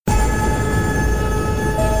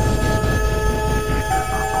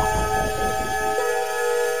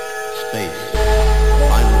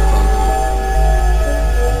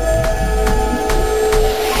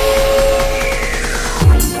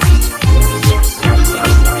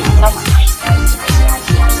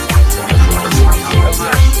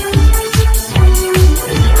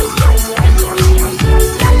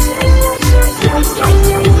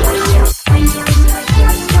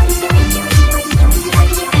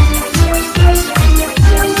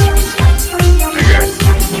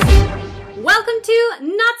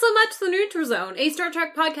Zone, a Star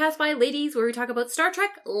Trek podcast by ladies where we talk about Star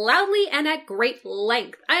Trek loudly and at great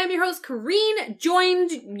length. I am your host, Kareen,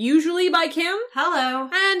 joined usually by Kim. Hello.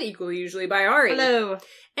 And equally usually by Ari. Hello.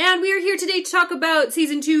 And we are here today to talk about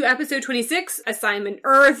Season 2, Episode 26, Assignment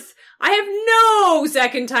Earth. I have no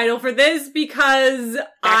second title for this because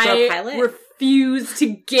I refuse to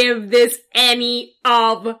give this any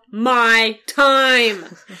of my time.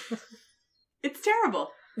 It's terrible.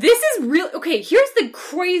 This is real. Okay, here's the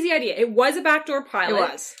crazy idea. It was a backdoor pilot. It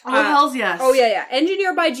was. Oh, hells yes. Oh, yeah.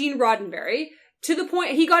 Engineered by Gene Roddenberry. To the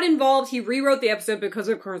point, he got involved, he rewrote the episode because,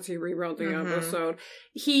 of course, he rewrote the episode.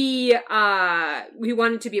 He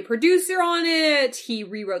wanted to be a producer on it. He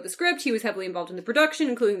rewrote the script. He was heavily involved in the production,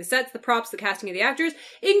 including the sets, the props, the casting of the actors,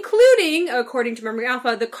 including, according to Memory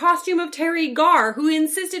Alpha, the costume of Terry Garr, who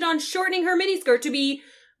insisted on shortening her miniskirt to be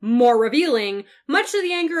more revealing, much to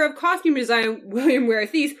the anger of costume designer William Ware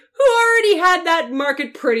Thies, who already had that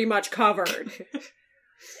market pretty much covered.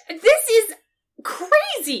 This is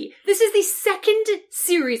crazy! This is the second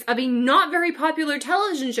series of a not very popular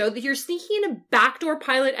television show that you're sneaking in a backdoor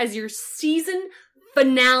pilot as your season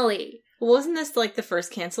finale. Well, wasn't this like the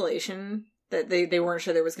first cancellation? That they weren't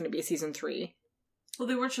sure there was going to be a season 3? Well,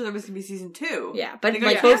 they weren't sure there was going to be season 2. Yeah, but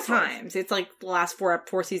like both times. It's like the last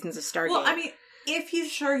four seasons of Stargate. Well, I mean, if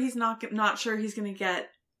he's sure he's not sure he's going to get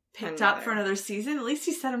picked up for another season, at least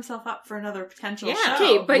he set himself up for another potential show.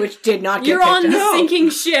 Okay, but which did not get you're on the up. sinking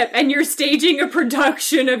ship and you're staging a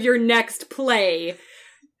production of your next play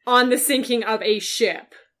on the sinking of a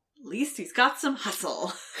ship. At least he's got some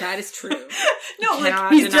hustle. That is true. No,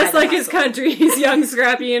 like he's just like his country. He's young,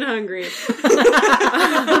 scrappy, and hungry.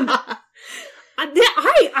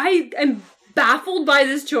 I am baffled by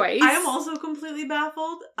this choice. I am also completely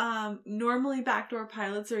baffled. Normally backdoor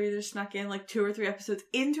pilots are either snuck in like 2 or 3 episodes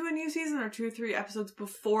into a new season or 2 or 3 episodes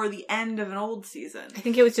before the end of an old season. I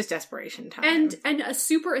think it was just desperation time. And a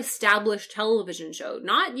super established television show.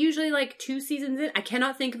 Not usually like 2 seasons in. I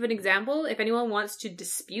cannot think of an example. If anyone wants to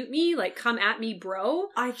dispute me, like come at me, bro.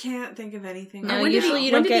 I can't think of anything. No, when did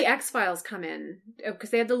the X-Files come in? Because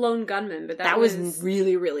they had the lone gunman, but that was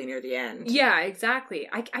really, really near the end. Yeah, exactly.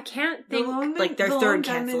 I can't think like their third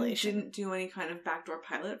cancellation. Didn't do any kind of backdoor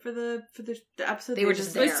pilot for the episode. They were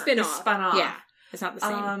just there. Spin off. Yeah, it's not the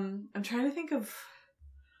same. I'm trying to think of.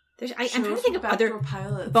 I'm trying to think of other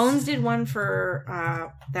pilots. Bones did one for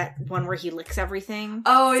that one where he licks everything.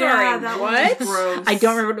 Oh yeah, that was gross. I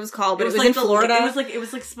don't remember what it was called, but it was like in Florida. It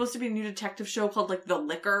was like supposed to be a new detective show called like The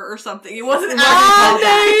Liquor or something. It wasn't amazing,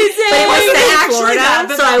 but it was set in Florida,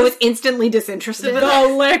 that, so I was instantly disinterested.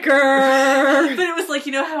 The Liquor. But it was like,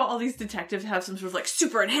 you know how all these detectives have some sort of like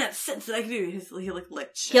super enhanced sense that I can do. He like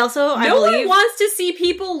licked shit. He also, no one wants to see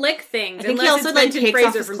people lick things. I think he also like takes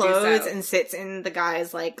off his clothes and sits in the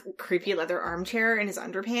guy's like creepy leather armchair in his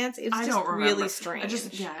underpants. It was just really strange.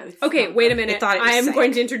 Okay, wait a minute. I am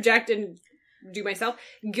going to interject and do myself.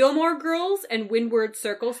 Gilmore Girls and Windward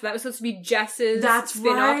Circle. So that was supposed to be Jess's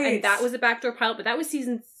spin-off, and that was a backdoor pilot, but that was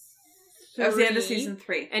season 3. That was the end of season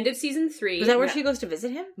 3. End of season 3. Was that where she goes to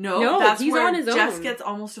visit him? No, that's he's where on his own. Jess gets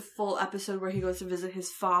almost a full episode where he goes to visit his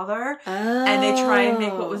father, and they try and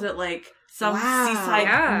make, what was it, like some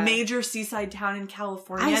major seaside town in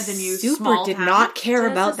California, the new small did town. Not care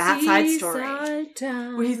about that side story.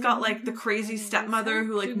 Where he's got like the crazy stepmother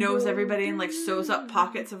who like knows everybody and like sews up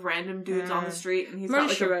pockets of random dudes on the street, and he's got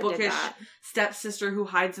like a bookish stepsister who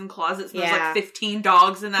hides in closets, and there's like 15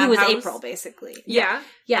 dogs in that house. Who was April, basically. Yeah.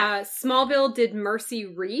 Smallville did Mercy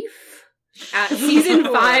Reef. At season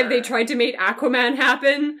 5, they tried to make Aquaman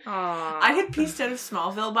happen. Aww. I had pieced out of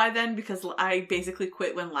Smallville by then because I basically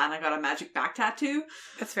quit when Lana got a magic back tattoo.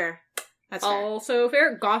 That's fair. Also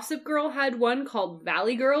fair. Gossip Girl had one called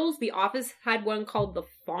Valley Girls. The Office had one called The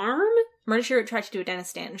Farm. Murder She Wrote tried to do a Dennis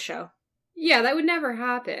Stanton show. Yeah, that would never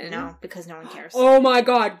happen. No, because no one cares. Oh my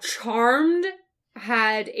god, Charmed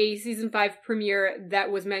had a season 5 premiere that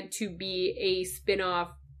was meant to be a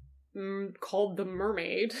spin-off called The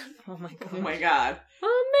Mermaid. Oh my god. Oh my god.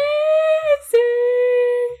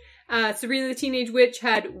 Amazing! Sabrina the Teenage Witch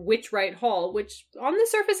had Witch Right Hall, which on the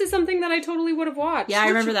surface is something that I totally would have watched. Yeah, I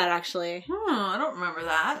remember that actually. I don't remember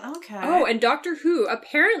that. Okay. Oh, and Doctor Who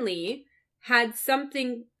apparently had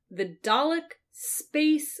something, the Dalek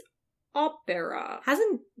Space Opera.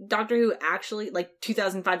 Hasn't Doctor Who actually, like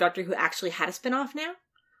 2005 Doctor Who actually had a spin-off now?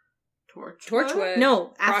 Torchwood?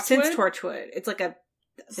 No, since Torchwood. It's like a...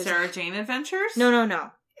 Sarah Jane Adventures? No.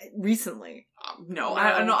 recently. No,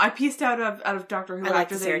 I don't know. I pieced out of Doctor Who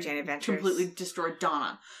after the Sarah Jane Adventures. Completely destroyed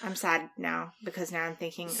Donna. I'm sad now because now I'm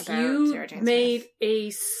thinking about You Sarah Jane Smith. made a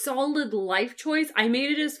solid life choice. I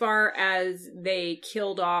made it as far as they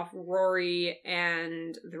killed off Rory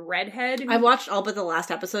and the redhead. I watched all but the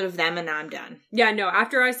last episode of them and now I'm done. Yeah, no,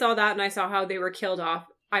 after I saw that and I saw how they were killed off,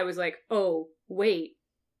 I was like, oh, wait.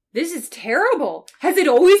 This is terrible. Has it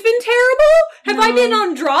always been terrible? Have I been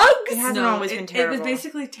on drugs? It hasn't always been terrible. It was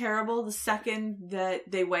basically terrible the second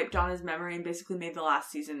that they wiped Donna's memory and basically made the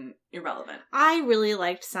last season irrelevant. I really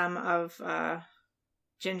liked some of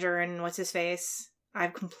Ginger and what's-his-face.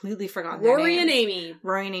 I've completely forgotten their Rory names. and Amy.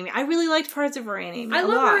 Rory and Amy. I really liked parts of Rory and Amy. I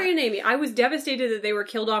love Rory and Amy. I was devastated that they were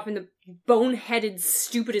killed off in the boneheaded,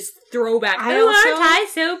 stupidest throwback. Aren't I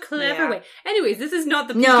so clever way? Anyways, this is not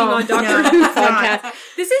the Peeking on Doctor Who podcast.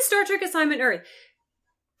 This is Star Trek Assignment Earth.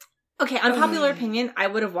 Okay, unpopular opinion, I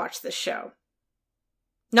would have watched this show.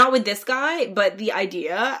 Not with this guy, but the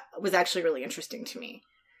idea was actually really interesting to me.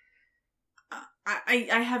 I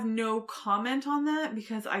have no comment on that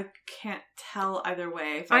because I can't tell either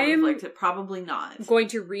way if I would have liked it. Probably not. I'm going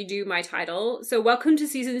to redo my title. So welcome to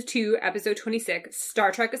Season 2, Episode 26,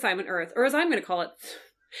 Star Trek Assignment Earth, or as I'm going to call it,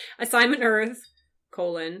 Assignment Earth,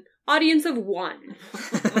 audience of 1.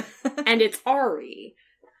 And it's Ari.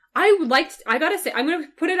 I gotta say, I'm gonna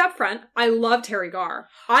put it up front, I love Terry Garr.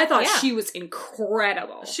 I thought she was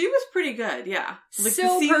incredible. She was pretty good, yeah. Like so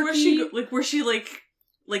the scene perky. where she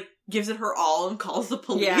gives it her all and calls the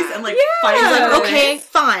police and fights. Like, okay,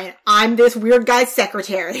 fine. I'm this weird guy's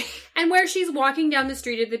secretary. And where she's walking down the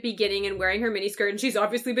street at the beginning and wearing her miniskirt and she's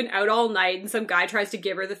obviously been out all night and some guy tries to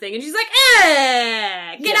give her the thing and she's like,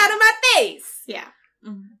 get out of my face! Yeah.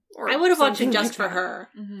 Mm-hmm. I would have watched it just for her.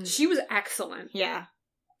 Mm-hmm. She was excellent. Yeah.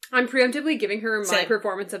 I'm preemptively giving her my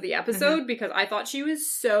performance of the episode because I thought she was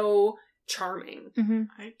so charming. Mm-hmm.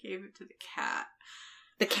 I gave it to the cat.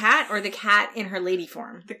 The cat or the cat in her lady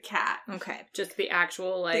form? The cat. Okay. Just the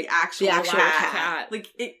actual, the actual cat. Like,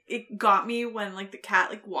 it got me when, the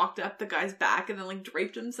cat, walked up the guy's back and then,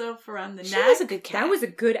 draped himself around the neck. She was a good cat. That was a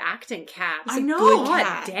good acting cat. I know. Good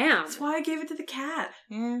cat. Damn. That's why I gave it to the cat.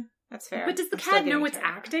 Yeah, that's fair. But does the cat know it's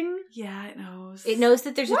acting? Yeah, it knows. It knows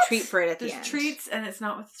that there's a treat for it at the end. There's treats, and it's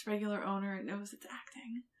not with its regular owner. It knows it's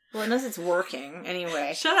acting. Well, it knows it's working,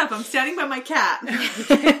 anyway. Shut up, I'm standing by my cat.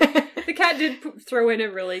 The cat did throw in a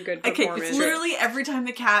really good performance. Okay, it's literally every time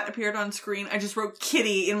the cat appeared on screen, I just wrote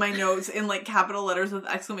kitty in my notes in capital letters with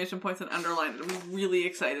exclamation points and underlined. I was really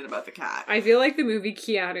excited about the cat. I feel like the movie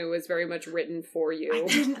Keanu was very much written for you.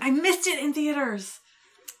 I missed it in theaters.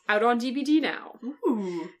 Out on DVD now.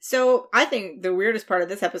 Ooh. So, I think the weirdest part of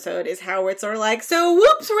this episode is how it's so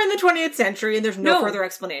whoops, we're in the 20th century and there's no further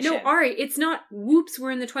explanation. No, Ari, it's not whoops,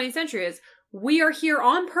 we're in the 20th century. It's we are here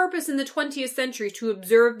on purpose in the 20th century to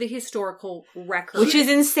observe the historical record. Which is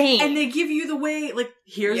insane. And they give you the way,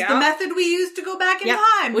 here's the method we used to go back in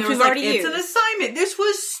time. Which was already used. It's an assignment. This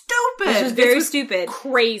was stupid. This was very stupid.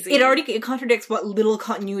 Crazy. It contradicts what little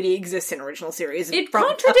continuity exists in original series. It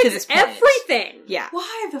contradicts everything. Yeah.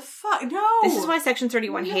 Why the fuck? No. This is why Section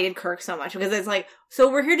 31 hated Kirk so much. Because it's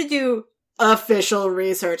so we're here to do official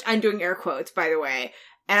research. I'm doing air quotes, by the way.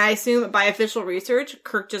 And I assume by official research,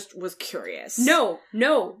 Kirk just was curious. No.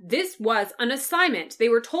 This was an assignment. They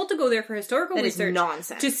were told to go there for historical research. That is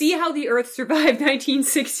nonsense. To see how the Earth survived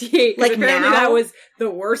 1968. Apparently now, that was the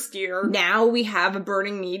worst year. Now we have a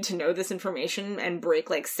burning need to know this information and break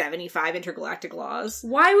 75 intergalactic laws.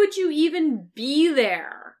 Why would you even be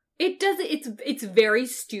there? It doesn't, it's very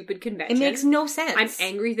stupid convention. It makes no sense. I'm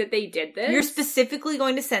angry that they did this. You're specifically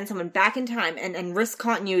going to send someone back in time and risk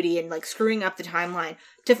continuity and screwing up the timeline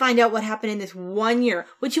to find out what happened in this 1 year,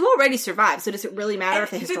 which you already survived. So does it really matter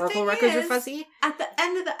if the historical records are fuzzy? At the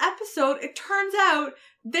end of the episode, it turns out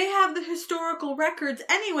they have the historical records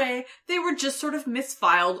anyway. They were just sort of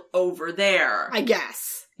misfiled over there. I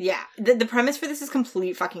guess. Yeah. The premise for this is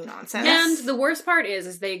complete fucking nonsense. And the worst part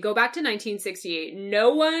is they go back to 1968.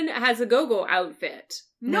 No one has a go-go outfit.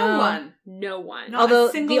 No one. Although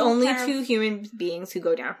the only two human beings who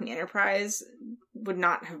go down from the Enterprise would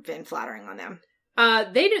not have been flattering on them.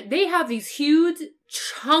 They have these huge,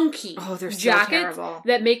 chunky jackets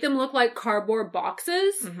that make them look like cardboard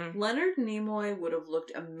boxes. Mm-hmm. Leonard Nimoy would have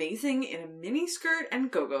looked amazing in a miniskirt and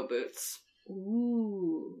go-go boots.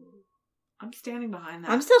 Ooh. I'm standing behind that.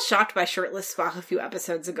 I'm still shocked by shirtless Spock a few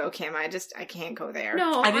episodes ago, Kim. I can't go there.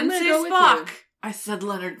 No, I didn't say Spock. I said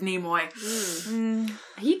Leonard Nimoy.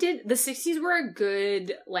 He did. The 60s were a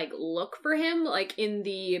good, like, look for him. Like, in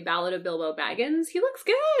the Ballad of Bilbo Baggins, he looks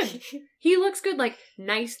good. He looks good. Like,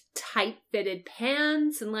 nice, tight-fitted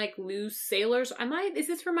pants and, like, loose sailors. Is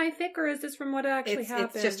this from my fic, or is this from what actually happened?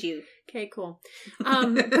 It's just you. Okay, cool.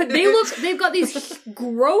 But they've got these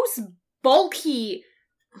gross, bulky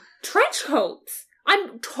trench coats.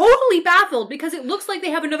 I'm totally baffled because it looks like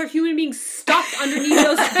they have another human being stuffed underneath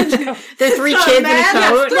those trench coats. They're 3 kids in a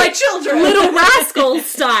coat. Like children. Little Rascals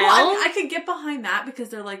style. Well, I could get behind that because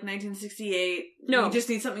they're like 1968. No. You just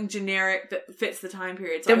need something generic that fits the time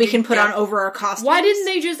period. So that we can put on over our costumes. Why didn't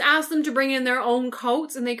they just ask them to bring in their own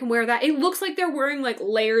coats and they can wear that? It looks like they're wearing like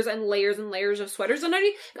layers and layers and layers of sweaters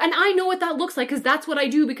underneath. And I know what that looks like because that's what I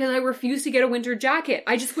do because I refuse to get a winter jacket.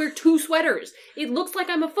 I just wear 2 sweaters. It looks like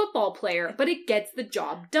I'm a football player, but it gets the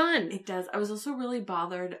job done. It does. I was also really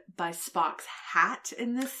bothered by Spock's hat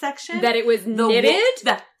in this section. That it was knitted?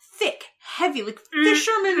 The thick, heavy, like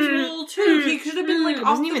fisherman's wool too. He should have been like it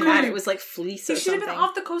off wasn't the even coast. that. It was like fleece or something. He should have been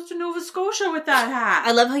off the coast of Nova Scotia with that hat.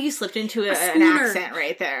 I love how you slipped into an accent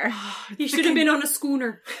right there. He should have been on a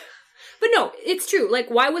schooner. But no, it's true.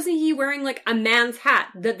 Like, why wasn't he wearing, like, a man's hat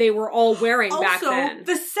that they were all wearing back then? Also,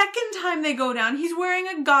 the second time they go down, he's wearing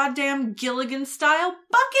a goddamn Gilligan-style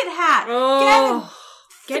bucket hat. Oh.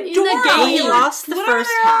 Get in the game. He lost the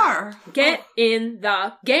first hat. Get in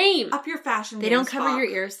the game. Up your fashion game, They don't cover Spock. your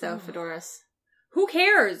ears, though, Fedoras. Who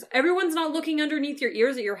cares? Everyone's not looking underneath your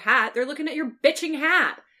ears at your hat. They're looking at your bitching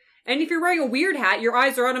hat. And if you're wearing a weird hat, your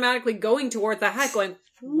eyes are automatically going towards the hat going,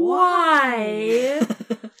 why?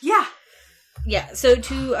 Yeah. Yeah, so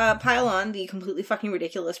to pile on the completely fucking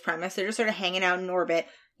ridiculous premise, they're just sort of hanging out in orbit.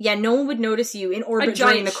 Yeah, no one would notice you in orbit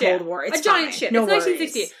during the Cold War. It's a giant fine. ship. No it's worries.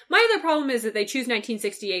 1968. My other problem is that they choose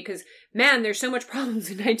 1968 because, man, there's so much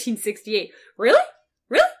problems in 1968. Really?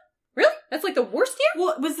 Really? Really? That's like the worst year?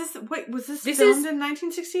 Well, was this filmed in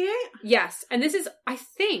 1968? Yes. And this is, I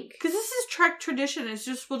think. Because this is Trek tradition. It's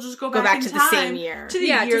just, we'll just go back back to in the time same year. To the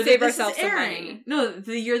year to that save this ourselves is airing. some money. No,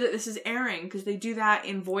 the year that this is airing. Because they do that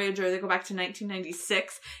in Voyager. They go back to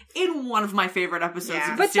 1996 in one of my favorite episodes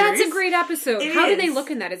of the But series. that's a great episode. It How do is. they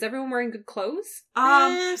look in that? Is everyone wearing good clothes?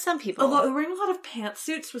 Some people. They're wearing a lot of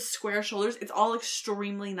pantsuits with square shoulders. It's all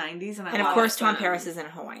extremely 90s. And of course, Tom Paris is in a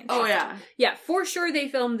Hawaiian Oh, shirt. yeah. Yeah, for sure they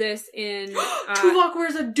filmed this in... Tuvok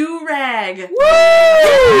wears a do-rag. Woo!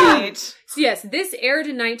 Right. So yes, this aired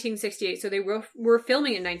in 1968, so they were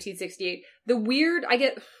filming in 1968.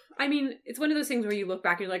 It's one of those things where you look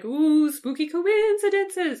back and you're like, ooh, spooky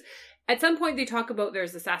coincidences. At some point they talk about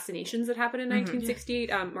there's assassinations that happened in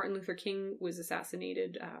 1968. Martin Luther King was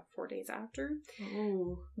assassinated 4 days after.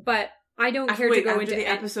 Oh. But I don't care to go into the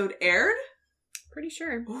episode aired? Pretty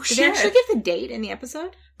sure. Oh, Did they actually give the date in the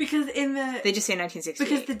episode? Because they just say 1968.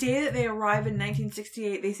 Because the day that they arrive in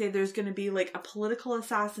 1968, they say there's going to be like a political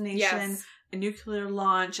assassination, a nuclear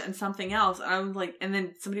launch, and something else. And I was like, and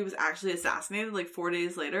then somebody was actually assassinated like 4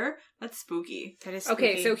 days later. That's spooky. That is spooky.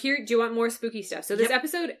 Okay, so here, do you want more spooky stuff? So this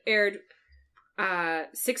episode aired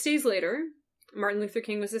 6 days later. Martin Luther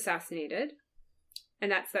King was assassinated,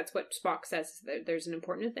 and that's what Spock says. That there's an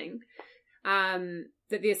important thing.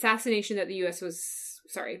 That the assassination that the U.S. was...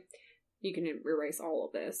 Sorry, you can erase all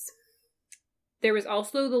of this. There was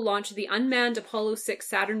also the launch of the unmanned Apollo 6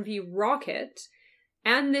 Saturn V rocket,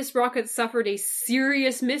 and this rocket suffered a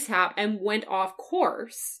serious mishap and went off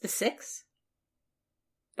course. The 6?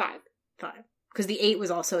 5. Because the 8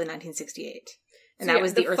 was also in 1968. And that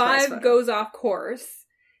was the Earthrise 5 photo. goes off course.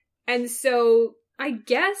 And so, I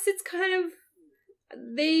guess it's kind of...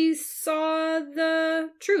 They saw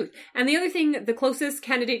the truth. And the other thing, the closest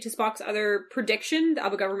candidate to Spock's other prediction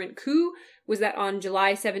of a government coup was that on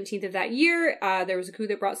July 17th of that year, there was a coup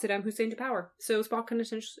that brought Saddam Hussein to power. So Spock can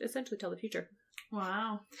essentially tell the future.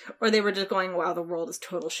 Wow. Or they were just going, wow, the world is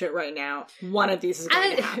total shit right now. One of these is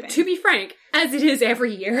going to happen. To be frank, as it is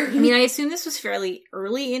every year. I mean, I assume this was fairly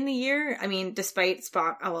early in the year. I mean, despite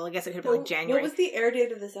Spock... Oh, well, I guess it could have been like January. What was the air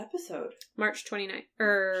date of this episode? March 29th.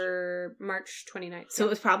 So it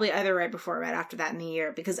was probably either right before or right after that in the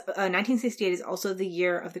year. Because 1968 is also the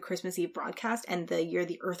year of the Christmas Eve broadcast and the year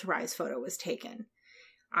the Earthrise photo was taken.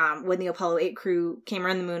 When the Apollo 8 crew came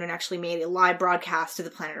around the moon and actually made a live broadcast to the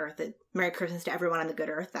planet Earth that Merry Christmas to everyone on the good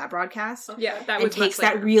Earth, that broadcast. Yeah, that was takes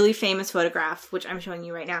that really famous photograph, which I'm showing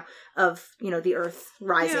you right now, of, the Earth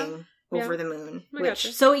rising over the moon.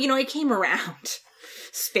 So, it came around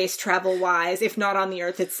space travel wise, if not on the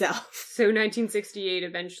Earth itself. So 1968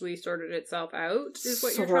 eventually sorted itself out, is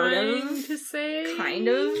what you're trying to say? Kind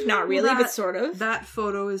of. Not really, but sort of. That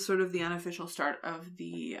photo is sort of the unofficial start of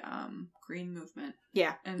the green movement.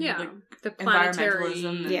 Yeah. And the planetary...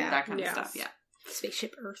 environmentalism and that kind of stuff, yeah.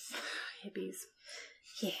 Spaceship Earth. Hippies.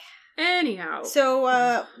 Yeah. Anyhow.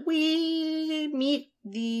 So, we meet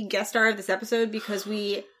the guest star of this episode because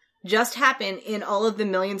we just happen in all of the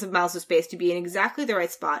millions of miles of space to be in exactly the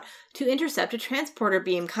right spot to intercept a transporter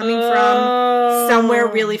beam coming from somewhere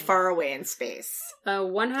really far away in space.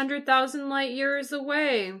 100,000 light years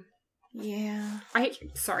away. Yeah.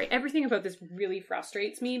 Sorry, everything about this really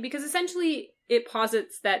frustrates me because essentially it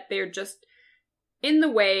posits that they're just in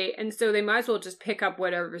the way, and so they might as well just pick up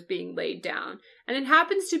whatever's being laid down. And it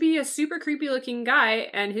happens to be a super creepy looking guy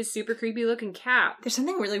and his super creepy looking cat. There's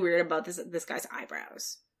something really weird about this guy's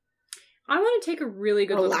eyebrows. I want to take a really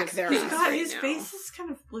good look at his face. His face is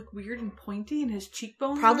kind of like weird and pointy, and his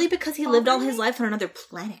cheekbones. Probably because he lived all his life on another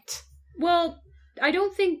planet. Well, I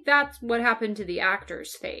don't think that's what happened to the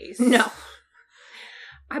actor's face. No.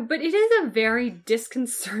 But it is a very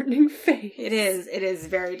disconcerting face. It is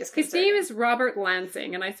very disconcerting. His name is Robert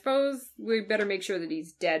Lansing, and I suppose we better make sure that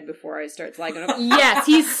he's dead before I start slagging him. Yes,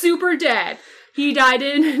 he's super dead. He died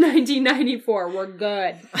in 1994. We're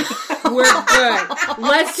good. We're good.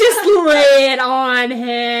 Let's just lay it on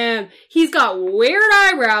him. He's got weird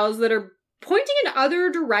eyebrows that are pointing in other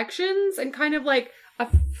directions and kind of like a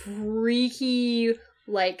freaky,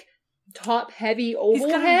 like, top-heavy oval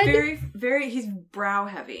head. He's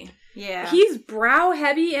brow-heavy. Yeah. He's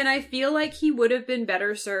brow-heavy, and I feel like he would have been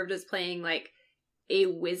better served as playing, like, a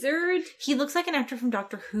wizard. He looks like an actor from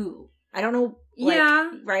Doctor Who. I don't know.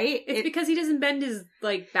 Right? It's because he doesn't bend his,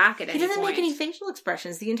 like, back at any point. He doesn't make any facial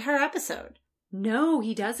expressions the entire episode. No,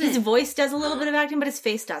 he doesn't. His voice does a little bit of acting, but his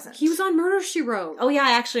face doesn't. He was on Murder, She Wrote. Oh, yeah,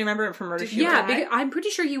 I actually remember him from Murder, She Wrote. Yeah, because I'm pretty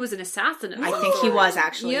sure he was an assassin. I think he was,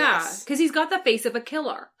 actually, yeah, because he's got the face of a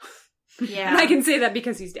killer. Yeah. And I can say that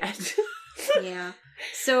because he's dead. Yeah.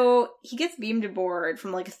 So, he gets beamed aboard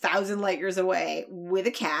from, like, 1,000 light years away with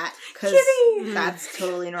a cat, because that's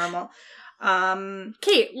totally normal.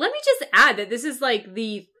 Kate, let me just add that this is, like,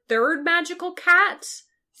 the third magical cat.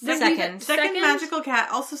 Second magical cat,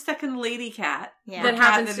 also second lady cat. Yeah. That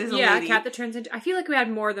happens to, a cat that turns into... I feel like we had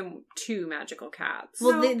more than 2 magical cats.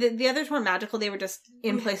 Well, the others weren't magical. They were just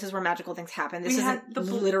in places where magical things happen. This isn't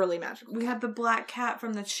literally magical. We had the black cat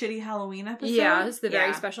from the shitty Halloween episode. Yeah, it's the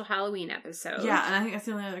very special Halloween episode. Yeah, and I think that's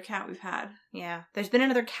the only other cat we've had. Yeah. There's been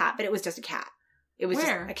another cat, but it was just a cat. It was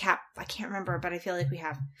Where? just a cat. I can't remember, but I feel like we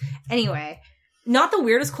have. Anyway, not the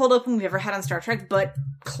weirdest cold open we've ever had on Star Trek, but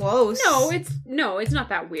close. No, it's not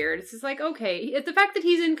that weird. It's just like, okay. It's the fact that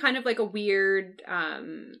he's in kind of like a weird,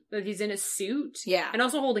 that he's in a suit. Yeah. And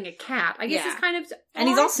also holding a cat. I guess it's kind of... And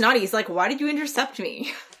he's all snotty. He's like, why did you intercept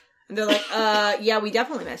me? And they're like, yeah, we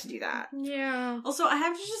definitely meant to do that. Yeah. Also, I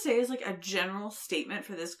have to just say, as like a general statement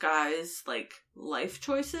for this guy's like life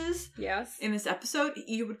choices. Yes. In this episode,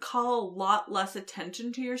 you would call a lot less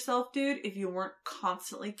attention to yourself, dude, if you weren't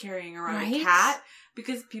constantly carrying around a cat.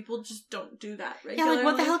 Because people just don't do that regularly. Yeah, like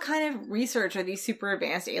what the hell kind of research are these super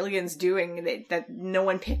advanced aliens doing that no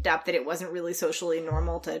one picked up that it wasn't really socially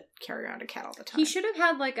normal to carry around a cat all the time? He should have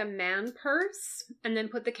had like a man purse and then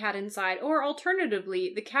put the cat inside. Or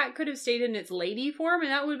alternatively, the cat could have stayed in its lady form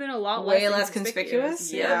and that would have been a lot less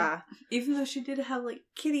conspicuous. Yeah. Even though she did have like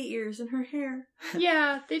kitty ears in her hair.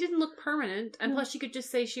 Yeah, they didn't look permanent. And plus, she could just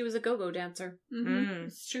say she was a go-go dancer. Mm-hmm.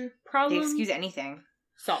 It's true. They excuse anything.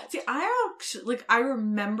 Salt. See, I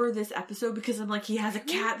remember this episode because I'm like, he has a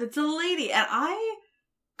cat that's a lady. And I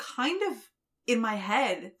kind of, in my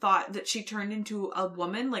head, thought that she turned into a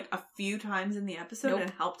woman like a few times in the episode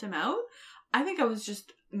and helped him out. I think I was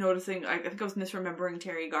just noticing, I think I was misremembering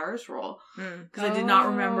Terry Garr's role. Because I did not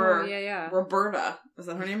remember Roberta. Was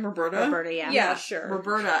that her name? Roberta? Roberta, yeah. Yeah, sure.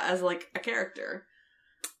 Roberta as like a character.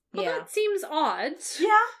 Well, that seems odd.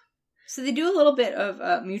 Yeah. So they do a little bit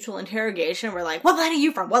of mutual interrogation. We're like, what planet are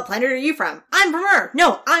you from? What planet are you from? I'm from Earth.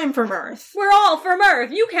 No, I'm from Earth. We're all from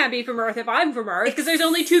Earth. You can't be from Earth if I'm from Earth, because there's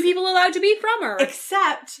only 2 people allowed to be from Earth.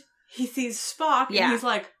 Except he sees Spock and he's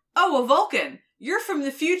like, oh, a Vulcan. You're from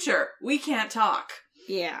the future. We can't talk.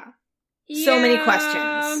 Yeah. So many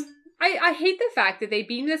questions. I hate the fact that they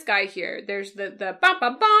beam this guy here. There's the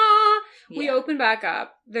ba-ba-ba. We open back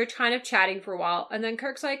up. They're kind of chatting for a while. And then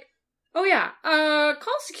Kirk's like, oh yeah,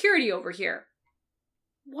 call security over here.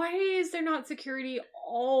 Why is there not security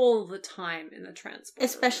all the time in the transporter?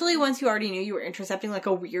 Especially once you already knew you were intercepting like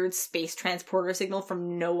a weird space transporter signal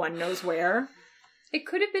from no one knows where. It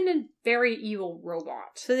could have been a very evil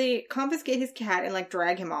robot. So they confiscate his cat and like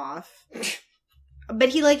drag him off. But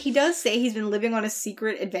he does say he's been living on a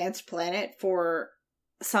secret advanced planet for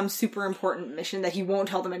some super important mission that he won't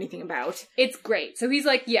tell them anything about. It's great. So he's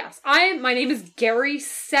like, yes, my name is Gary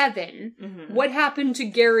 7. Mm-hmm. What happened to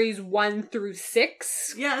Gary's 1 through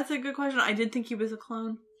 6? Yeah, that's a good question. I did think he was a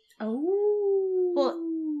clone. Oh. Well,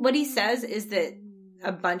 what he says is that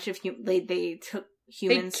a bunch of they took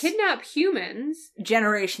humans... They kidnapped humans.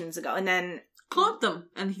 Generations ago, and then... Cloned them,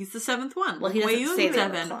 and he's the 7th one. Well, he doesn't say they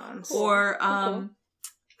were clones. Or,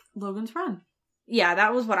 Logan's Run. Yeah,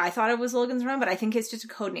 that was what I thought it was, Logan's Run, but I think it's just a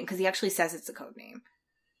code name, because he actually says it's a code name.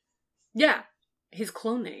 Yeah. His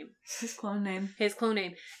clone name. His clone name. His clone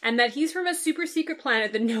name. And that he's from a super secret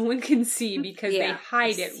planet that no one can see because they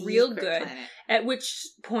hide it real good. Planet. At which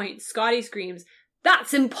point, Scotty screams,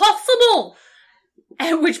 "That's impossible!"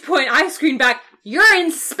 At which point, I scream back, "You're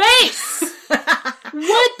in space!"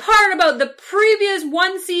 What part about the previous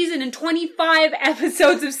 1 season and 25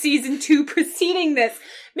 episodes of season 2 preceding this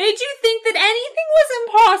made you think that anything was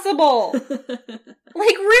impossible?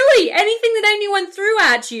 Like, really, anything that anyone threw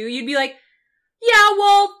at you, you'd be like, yeah,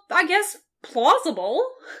 well, I guess plausible.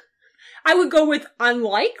 I would go with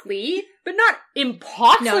unlikely, but not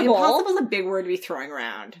impossible. No, impossible is a big word to be throwing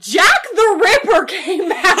around. Jack the Ripper came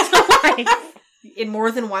back to life. In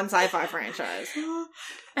more than one sci-fi franchise.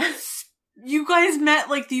 You guys met,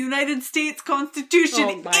 like, the United States Constitution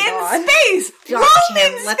in God. space! God, Rome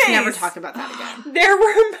in let's space! never talk about that again. There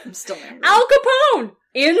were... I'm still angry. Al Capone!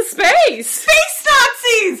 In space! Space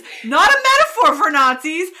Nazis! Not a metaphor for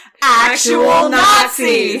Nazis! Actual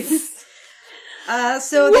Nazis!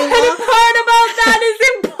 So what part about that is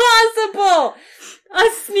impossible? A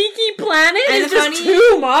sneaky planet is just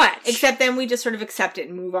too much. Except then we just sort of accept it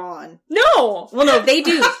and move on. No! Well, no, they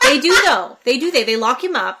do. They do, though. They lock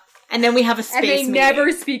him up, and then we have a space meeting. And they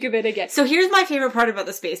never speak of it again. So here's my favorite part about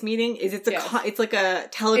the space meeting, is it's like a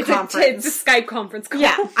teleconference. It's a Skype conference call.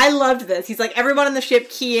 Yeah, I loved this. He's like, everyone on the ship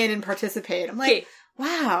key in and participate. I'm like,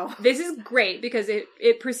 wow. This is great because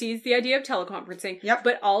it precedes the idea of teleconferencing. Yep.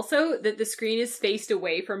 But also that the screen is faced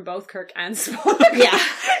away from both Kirk and Spock. Yeah.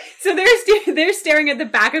 So they're staring at the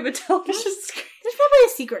back of a television screen. There's probably a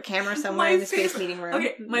secret camera somewhere in the space meeting room.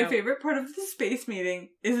 Okay, my favorite part of the space meeting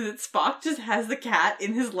is that Spock just has the cat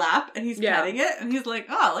in his lap and he's petting it and he's like,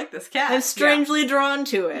 oh, I like this cat. I'm strangely drawn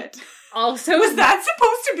to it. Also, was that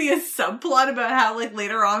supposed to be a subplot about how, like,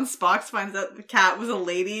 later on Spock finds out the cat was a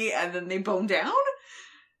lady and then they bone down?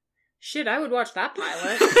 Shit, I would watch that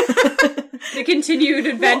pilot. The continued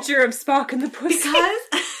adventure of Spock and the pussy.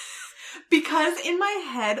 Because in my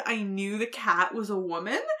head, I knew the cat was a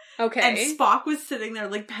woman. Okay. And Spock was sitting there,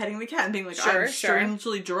 like, petting the cat and being like, I'm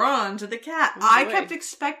strangely drawn to the cat. I kept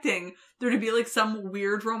expecting there to be, like, some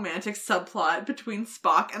weird romantic subplot between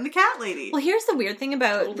Spock and the cat lady. Well, here's the weird thing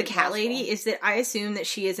about the cat lady is that I assume that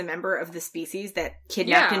she is a member of the species that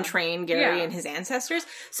kidnapped and trained Gary and his ancestors.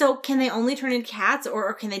 So can they only turn into cats,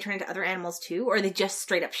 or can they turn into other animals too? Or are they just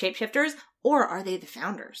straight up shapeshifters? Or are they the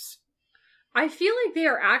founders? I feel like they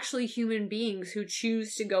are actually human beings who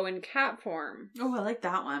choose to go in cat form. Oh, I like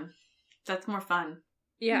that one. That's more fun.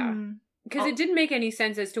 Yeah. Because it didn't make any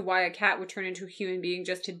sense as to why a cat would turn into a human being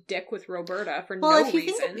just to dick with Roberta for no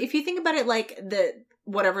reason. If you think about it, like,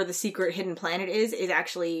 whatever the secret hidden planet is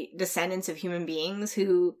actually descendants of human beings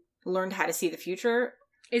who learned how to see the future.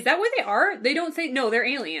 Is that what they are? They don't say... No, they're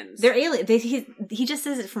aliens. They're aliens. He just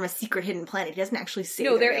says it from a secret hidden planet. He doesn't actually say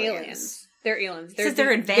they're aliens. They're aliens. They're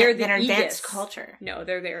advanced culture. No,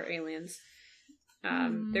 they're aliens.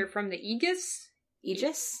 They're from the Aegis?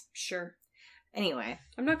 Aegis? Sure. Anyway.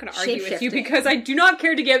 I'm not going to argue with you because I do not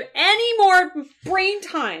care to give any more brain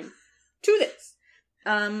time to this.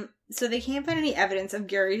 So they can't find any evidence of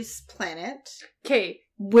Gary's planet. Okay.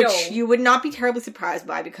 Which you would not be terribly surprised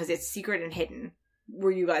by because it's secret and hidden. Were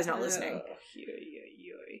you guys not listening?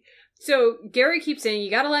 So Gary keeps saying, you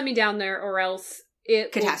gotta let me down there or else...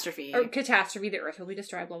 Catastrophe. The Earth will be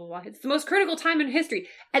destroyed, blah, blah, blah. It's the most critical time in history.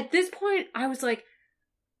 At this point, I was like,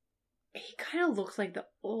 he kind of looks like the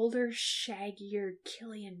older, shaggier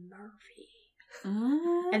Cillian Murphy.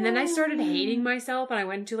 And then I started hating myself and I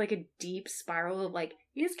went into like a deep spiral of like,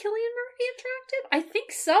 is Cillian Murphy attractive? I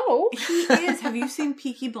think so. He is. Have you seen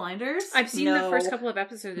Peaky Blinders? I've seen the first couple of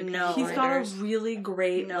episodes of Peaky Blinders. He's got a really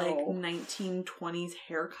great like 1920s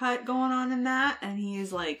haircut going on in that, and he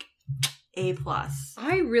is like A+.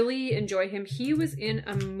 I really enjoy him. He was in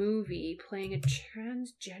a movie playing a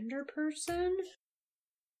transgender person.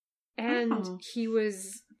 And he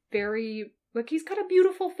was very... Like, he's got a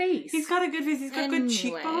beautiful face. He's got a good face. He's got good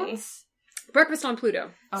cheekbones. Breakfast on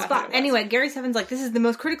Pluto. Anyway, Gary Seven's like, this is the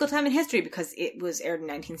most critical time in history because it was aired in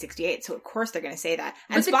 1968, so of course they're going to say that.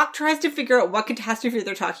 And Spock tries to figure out what catastrophe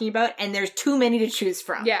they're talking about, and there's too many to choose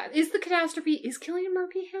from. Yeah, is the catastrophe... Is Cillian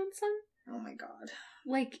Murphy handsome? Oh my god.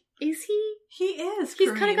 Like, is he? He is.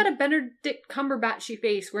 He's kind of got a Benedict Cumberbatchy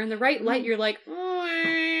face, where in the right light you're like,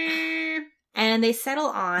 And they settle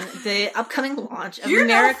on the upcoming launch of You're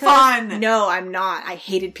America's... no fun! No, I'm not. I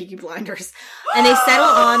hated Peaky Blinders. And they settle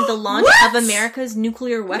on the launch of America's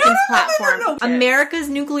nuclear weapons platform. No. America's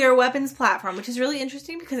nuclear weapons platform, which is really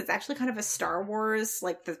interesting because it's actually kind of a Star Wars,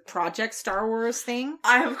 like the Project Star Wars thing.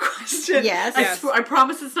 I have a question. Yes. I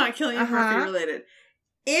promise it's not Cillian Murphy related.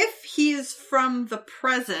 If he's from the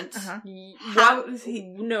present, how is he?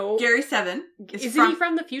 No. Gary Seven. Isn't he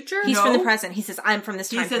from the future? He's from the present. He says, I'm from this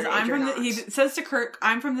time. He says, he says to Kirk,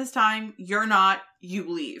 I'm from this time, you're not, you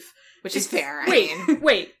leave. Which is fair. Wait.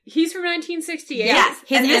 He's from 1968? Yes.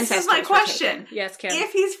 And this is my question. Yes, Kim.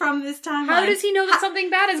 If he's from this time, how does he know that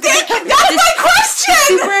something bad is going to happen? That's my question!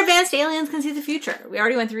 Super advanced aliens can see the future. We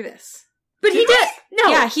already went through this. But he did.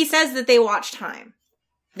 No. Yeah, he says that they watch time.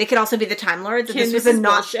 They could also be the Time Lords. Kim, This was a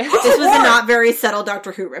not very subtle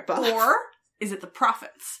Doctor Who ripoff. Or is it the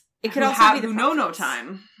prophets? It could also be the who prophets. know no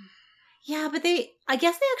time. Yeah, but I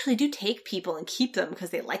guess they actually do take people and keep them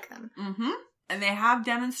because they like them. Mm-hmm. And they have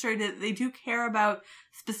demonstrated that they do care about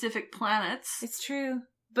specific planets. It's true.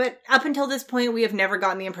 But up until this point, we have never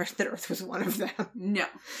gotten the impression that Earth was one of them. No.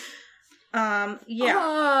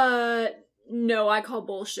 Yeah. No, I call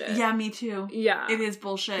bullshit. Yeah, me too. Yeah. It is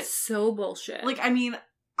bullshit. So bullshit. Like, I mean,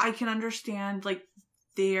 I can understand, like,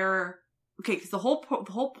 their... Okay, because the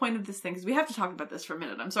whole point of this thing, because we have to talk about this for a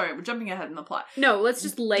minute. I'm sorry, we're jumping ahead in the plot. No, let's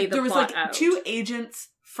just lay the plot out. There was, like, 2 agents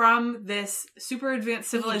from this super advanced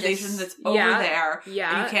civilization that's over there.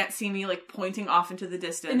 Yeah. And you can't see me, like, pointing off into the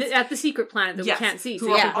distance. And at the secret planet that we can't see.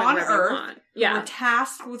 So on Earth, who were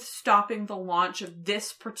tasked with stopping the launch of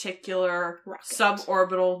this particular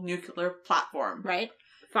suborbital nuclear platform. Right.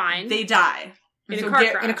 Fine. They die. In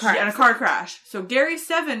a car crash. So Gary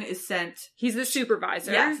Seven is sent. He's the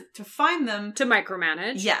supervisor. Yes. To find them. To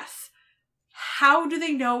micromanage. Yes. How do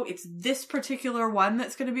they know it's this particular one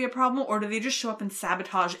that's going to be a problem, or do they just show up and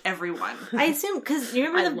sabotage everyone? I assume, because you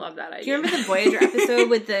remember love that idea. Do you remember the Voyager episode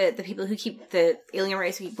with the people who keep the alien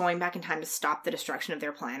race who keep going back in time to stop the destruction of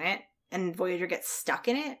their planet, and Voyager gets stuck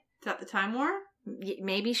in it? Is that the Time War?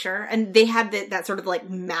 Maybe, sure. And they had that sort of like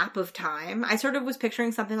map of time. I sort of was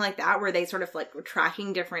picturing something like that where they sort of like were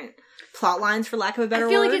tracking different plot lines, for lack of a better word.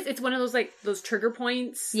 I feel like it's one of those like those trigger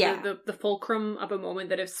points. Yeah. The fulcrum of a moment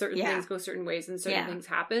that if certain things go certain ways and certain things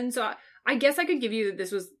happen. So I guess I could give you that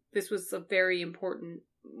this was a very important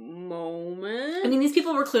moment. I mean, these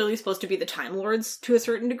people were clearly supposed to be the Time Lords to a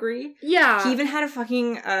certain degree. Yeah. He even had a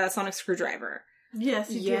fucking sonic screwdriver. Yes,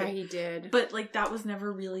 he did. But, like, that was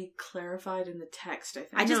never really clarified in the text, I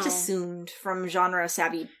think. I just assumed from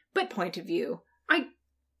genre-savvy point of view.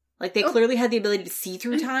 Like, they clearly had the ability to see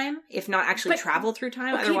through time, if not actually travel through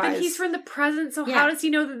time. Okay, otherwise, but he's from the present, so how does he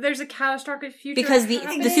know that there's a catastrophic future? Because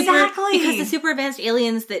the super advanced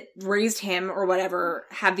aliens that raised him or whatever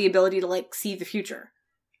have the ability to, like, see the future.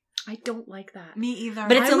 I don't like that. Me either.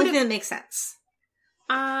 But it's the only thing that makes sense.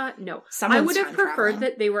 No. Someone's I would have preferred traveling.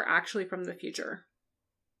 that they were actually from the future.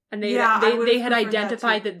 And they had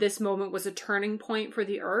identified that this moment was a turning point for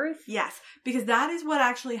the Earth. Yes, because that is what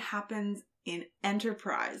actually happens in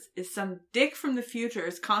Enterprise, is some dick from the future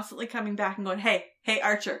is constantly coming back and going, hey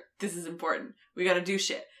Archer, this is important. We gotta do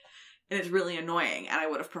shit. And it's really annoying, and I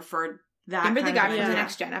would have preferred that. Remember the guy from the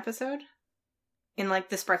Next Gen episode? In, like,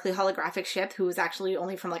 the sparkly holographic ship who was actually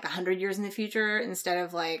only from, like, 100 years in the future instead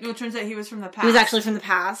of, like... It turns out he was from the past. He was actually from the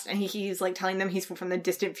past, and he's, like, telling them he's from the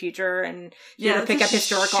distant future, and he had to pick up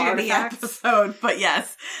historical artifacts. Episode, but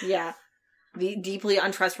yes. Yeah. The deeply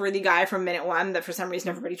untrustworthy guy from Minute One that for some reason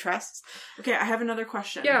everybody trusts. Okay, I have another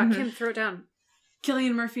question. Yeah, Kim, throw it down.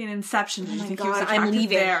 Cillian Murphy in Inception. Oh my God, I'm leaving.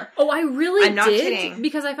 There? Oh, I really I'm not kidding.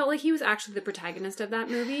 Because I felt like he was actually the protagonist of that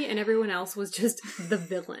movie, and everyone else was just the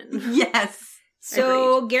villain. Yes.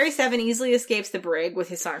 So, Agreed. Gary Seven easily escapes the brig with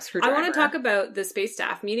his sonic screwdriver. I want to talk about the space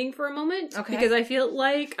staff meeting for a moment. Okay. Because I feel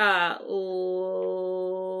like, they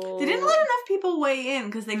didn't let enough people weigh in,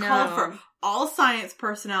 because they called for all science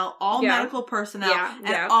personnel, all medical personnel,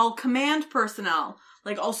 and all command personnel.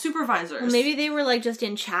 Like, all supervisors. Well, maybe they were, like, just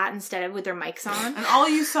in chat instead of with their mics on. And all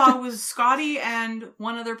you saw was Scotty and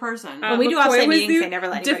one other person. When we do offsite meetings, they never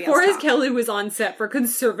let anybody else talk. DeForest Kelley was on set for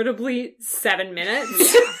conservatively 7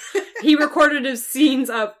 minutes. He recorded his scenes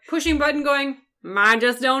of pushing button going, I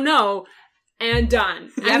just don't know, and done.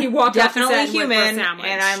 And he walked off the set human, with a sandwich.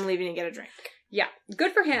 and I'm leaving to get a drink. Yeah,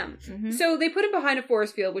 good for him. Mm-hmm. So they put him behind a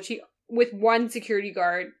force field, with one security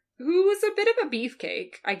guard, who was a bit of a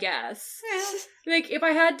beefcake, I guess. Yeah. Like, if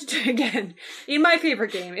I had to, again, in my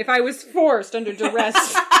favorite game, if I was forced under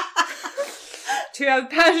duress to have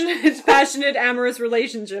passionate amorous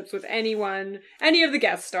relationships with any of the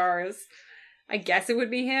guest stars, I guess it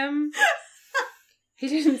would be him. He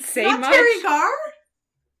didn't say Not much. Terry Garr?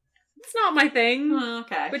 It's not my thing.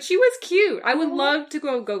 Okay. But she was cute. I would love to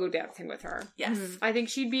go dancing with her. Yes. I think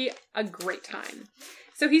she'd be a great time.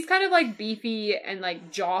 So he's kind of like beefy and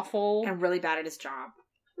like jawful. And really bad at his job.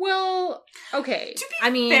 Well, okay.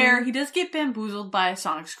 To be fair, he does get bamboozled by a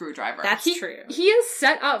sonic screwdriver. That's true. He is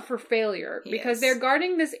set up for failure because they're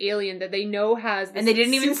guarding this alien that they know has this. And they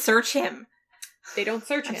didn't even search him. They don't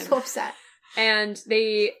search him. I'm so upset. And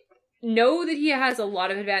they know that he has a lot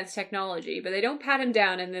of advanced technology, but they don't pat him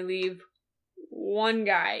down and they leave one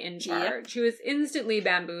guy in charge who is instantly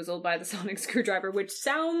bamboozled by the sonic screwdriver, which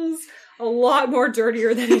sounds a lot more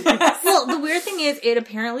dirtier than it is. Well, the weird thing is it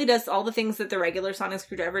apparently does all the things that the regular sonic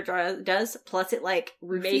screwdriver does, plus it like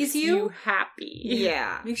makes you happy.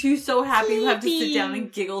 Yeah. Makes you so happy you have to sit down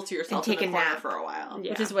and giggle to yourself and take in a a corner nap for a while.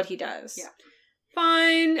 Which is what he does. Yeah.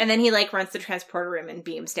 Fine. And then he like runs the transporter room and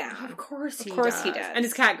beams down. Of course he does. And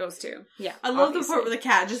his cat goes too. Yeah. I love the part where the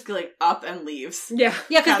cat just like up and leaves. Yeah.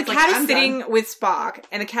 Yeah, because the cat like, is sitting with Spock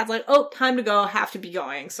and the cat's like, oh, time to go, have to be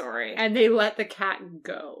going, sorry. And they let the cat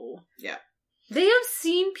go. Yeah. They have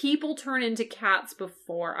seen people turn into cats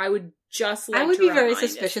before. I would just like I would to be very remind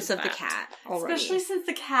us suspicious of the that. cat already. Especially since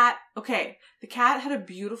the cat had a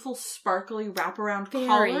beautiful sparkly wraparound Very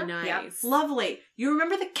collar. nice. Yep. Lovely. You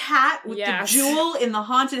remember the cat with Yes. the jewel in the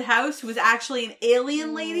haunted house who was actually an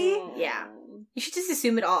alien lady? Yeah. You should just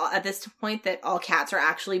assume at this point that all cats are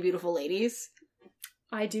actually beautiful ladies.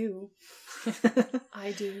 I do.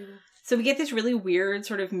 I do. So we get this really weird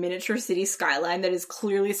sort of miniature city skyline that is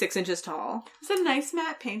clearly 6 inches tall. It's a nice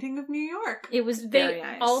matte painting of New York. It was very They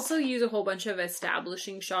nice. also use a whole bunch of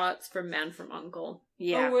establishing shots from Man from U.N.C.L.E.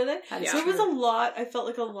 Yeah. Oh, were they? Yeah. There was I felt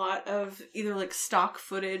like a lot of either like stock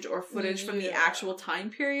footage or footage from the actual time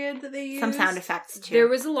period that they used. Some sound effects too. There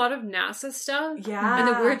was a lot of NASA stuff. Yeah. And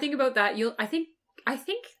the weird thing about that, I think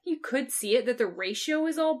you could see it that the ratio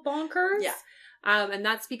is all bonkers. Yeah. And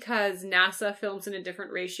that's because NASA films in a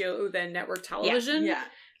different ratio than network television.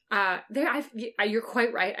 Yeah. You're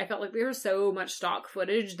quite right. I felt like there was so much stock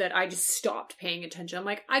footage that I just stopped paying attention. I'm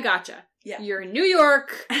like, I gotcha. Yeah. You're in New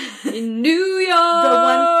York. In New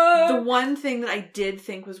York. The one thing that I did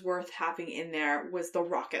think was worth having in there was the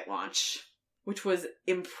rocket launch, which was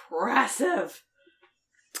impressive.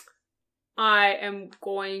 I am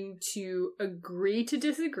going to agree to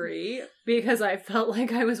disagree because I felt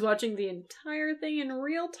like I was watching the entire thing in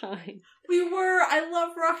real time. We were. I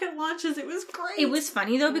love rocket launches. It was great. It was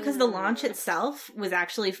funny though because the launch itself was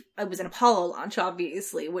actually it was an Apollo launch,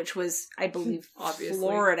 obviously, which was I believe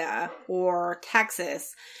Florida or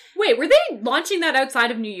Texas. Wait, were they launching that outside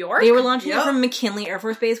of New York? They were launching it from McKinley Air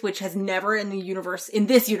Force Base, which has never in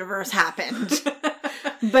this universe happened.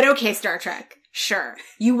 But okay, Star Trek. Sure.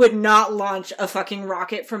 You would not launch a fucking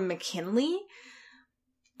rocket from McKinley,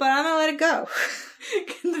 but I'm gonna let it go.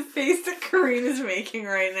 The face that Corinne is making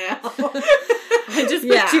right now. I just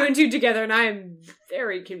put two and two together and I am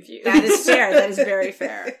very confused. That is fair. That is very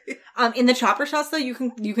fair. In the chopper shots though, you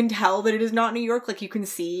can tell that it is not New York. Like you can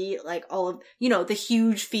see like all of, the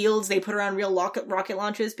huge fields they put around real rocket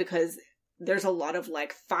launches because there's a lot of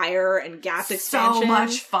like fire and gas expansion. So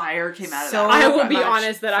much fire came out of that. I will be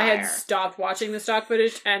honest that I had stopped watching the stock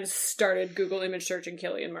footage and started Google image searching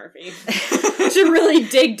Cillian Murphy to really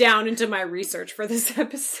dig down into my research for this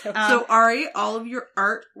episode. So Ari, all of your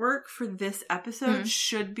artwork for this episode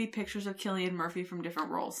should be pictures of Cillian Murphy from different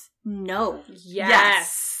roles. No.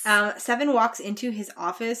 Yes. Seven walks into his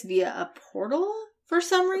office via a portal. For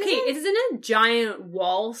some reason. Okay, it is in a giant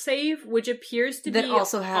wall safe, which appears to be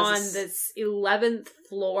also has on this 11th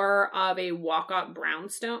floor of a walk-up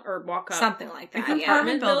brownstone, or walk-up... something like that,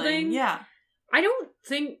 apartment building. Yeah. I don't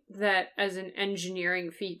think that as an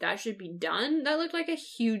engineering feat that should be done. That looked like a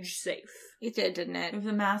huge safe. It did, didn't it? It was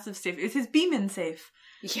a massive safe. It's his Beeman safe.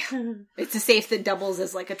 Yeah. It's a safe that doubles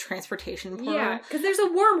as like a transportation portal. Yeah, because there's a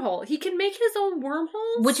wormhole. He can make his own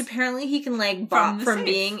wormholes. Which apparently he can like bop from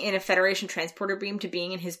being in a Federation transporter beam to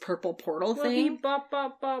being in his purple portal thing. He bop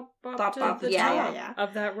to the top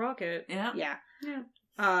of that rocket. Yeah.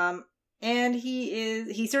 And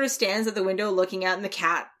he sort of stands at the window looking out, and the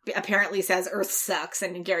cat apparently says Earth sucks,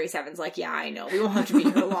 and Gary Seven's like, yeah, I know, we won't have to be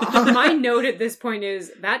here long. My note at this point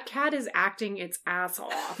is, that cat is acting its ass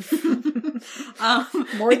off.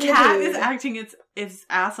 The cat is acting its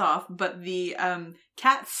ass off, but the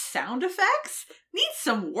cat sound effects need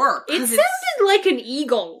some work. It sounded like an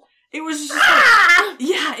eagle. It was just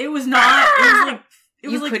it was not, it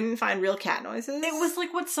was like, you couldn't find real cat noises? It was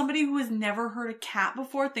like what somebody who has never heard a cat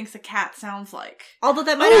before thinks a cat sounds like. Although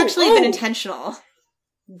that might actually have been intentional.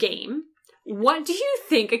 Game. What do you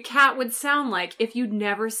think a cat would sound like if you'd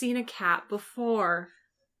never seen a cat before?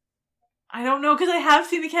 I don't know, because I have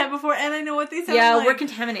seen a cat before, and I know what they sound like. Yeah, we're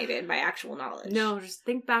contaminated by actual knowledge. No, just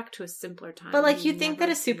think back to a simpler time. But, like, you think that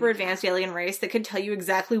a super advanced alien race that could tell you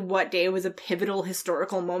exactly what day was a pivotal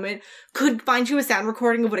historical moment could find you a sound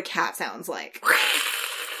recording of what a cat sounds like.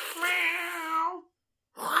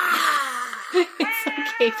 It's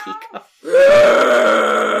okay, Pico.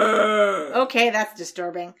 Okay, that's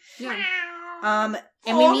disturbing. Yeah. And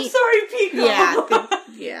I'm sorry, Pico.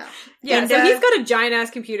 Yeah. Yeah, so he's got a giant-ass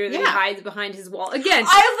computer that he hides behind his wall. Again.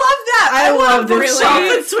 I love that! I love the really? shelf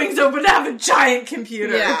that swings open to have a giant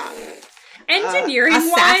computer. Yeah. Engineering-wise,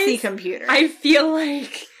 a sassy computer. I feel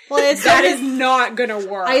like that is not gonna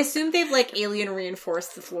work. I assume they've, like, alien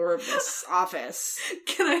reinforced the floor of this office.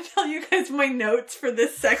 Can I tell you guys my notes for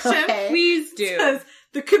this section? Okay. Please do. It says,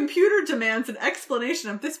 the computer demands an explanation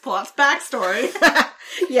of this plot's backstory.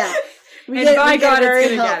 Yeah. And by God, very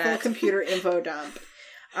it's gonna helpful get it. computer info dump.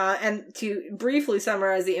 And to briefly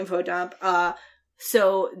summarize the info dump,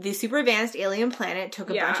 so the super advanced alien planet took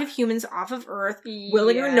a bunch of humans off of Earth,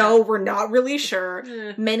 willing or no, we're not really sure,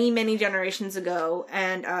 many, many generations ago,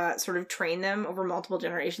 and sort of trained them over multiple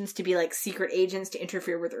generations to be like secret agents to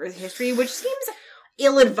interfere with Earth history, which seems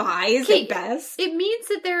ill-advised at best. It means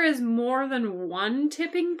that there is more than one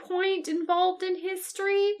tipping point involved in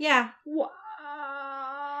history. Yeah.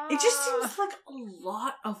 It just seems like a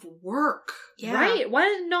lot of work. Yeah. Right?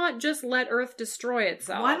 Why not just let Earth destroy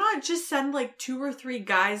itself? Why not just send like 2 or 3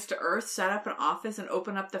 guys to Earth, set up an office, and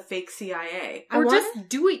open up the fake CIA? Or just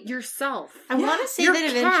do it yourself. I want to say that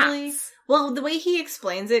eventually... Well, the way he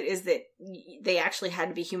explains it is that they actually had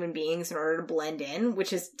to be human beings in order to blend in,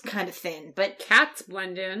 which is kind of thin, but... Cats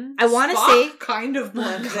blend in. I want to say... kind of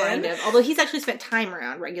blend in. Kind of. Although he's actually spent time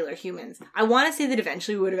around regular humans. I want to say that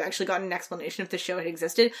eventually we would have actually gotten an explanation if the show had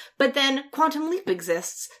existed, but then Quantum Leap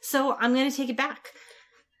exists, so I'm going to take it back.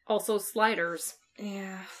 Also sliders.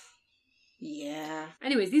 Yeah. Yeah.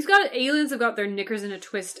 Anyways, these aliens have got their knickers in a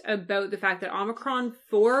twist about the fact that Omicron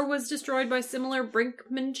 4 was destroyed by similar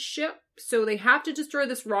brinkmanship. So they have to destroy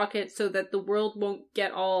this rocket so that the world won't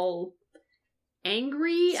get all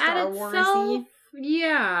angry at itself. Star Wars-y.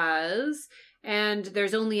 Yes. And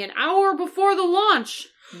there's only an hour before the launch.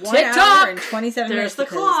 1 hour and 27 minutes. There's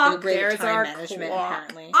the clock. There's our management, clock.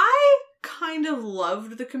 Apparently. I kind of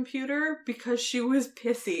loved the computer because she was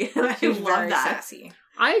pissy. And I love that. Sassy.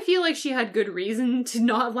 I feel like she had good reason to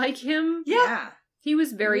not like him. Yeah. He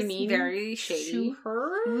was very mean. Very shady. To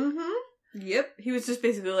her. Mm-hmm. Yep. He was just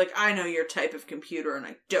basically like, I know your type of computer and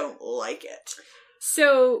I don't like it.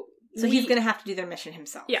 So he's going to have to do their mission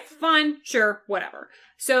himself. Yeah, fine, sure, whatever.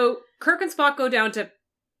 So Kirk and Spock go down to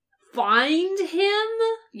find him?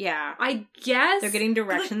 Yeah. I guess. They're getting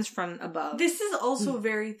directions from above. This is also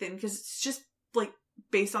very thin because it's just like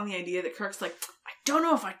based on the idea that Kirk's like, I don't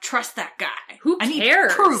know if I trust that guy. Who cares? I need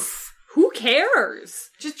proof. Who cares?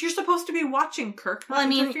 Just you're supposed to be watching Kirk, not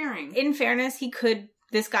interfering. In fairness,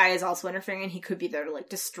 this guy is also interfering and he could be there to like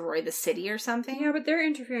destroy the city or something. Yeah, but they're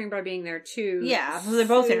interfering by being there too. Yeah, so they're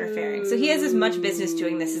both interfering. So he has as much business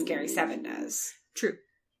doing this as Gary 7 does. True.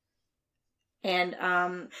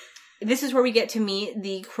 And this is where we get to meet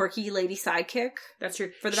the quirky lady sidekick. That's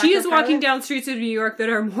true. She is walking down streets of New York that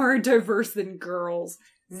are more diverse than girls.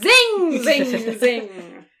 Zing! Zing!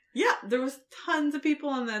 Zing! Yeah, there was tons of people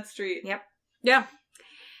on that street. Yep. Yeah.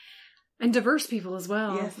 And diverse people as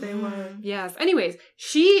well. Yes, they were. Yes. Anyways,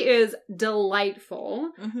 she is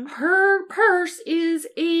delightful. Mm-hmm. Her purse is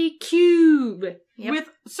a cube. Yep. With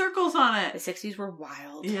circles on it. The 60s were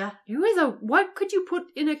wild. Yeah. What could you put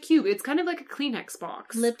in a cube? It's kind of like a Kleenex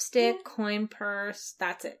box. Lipstick, coin purse,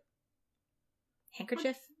 that's it.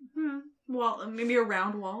 Handkerchief? Maybe a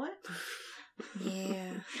round wallet?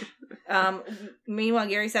 Yeah. Meanwhile,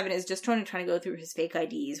 Gary 7 is just trying to go through his fake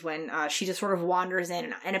IDs when she just sort of wanders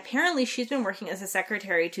in. And apparently she's been working as a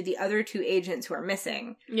secretary to the other 2 agents who are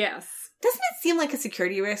missing. Yes. Doesn't it seem like a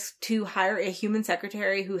security risk to hire a human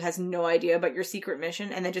secretary who has no idea about your secret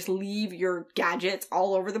mission and then just leave your gadgets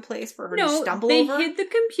all over the place for her to stumble over? No, they hid the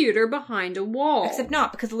computer behind a wall. Except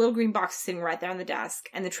not, because the little green box is sitting right there on the desk,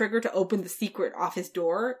 and the trigger to open the secret office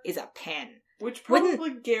door is a pen. Which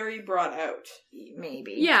probably Gary brought out.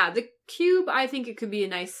 Maybe. Yeah, the cube, I think it could be a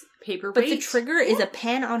nice paperweight. But the trigger is a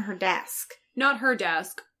pen on her desk. Not her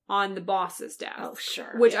desk, on the boss's desk. Oh,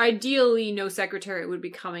 sure. Which ideally no secretary would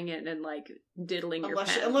be coming in and like diddling your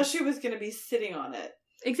pen. Unless she was going to be sitting on it.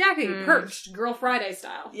 Exactly, perched, Girl Friday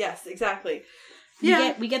style. Yes, exactly.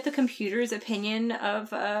 We get the computer's opinion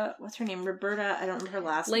of, what's her name? Roberta, I don't remember her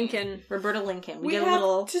last name. Roberta Lincoln. We get have a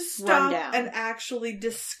little to stop rundown. and actually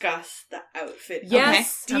discuss the outfit.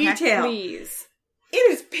 Yes, detail. Please.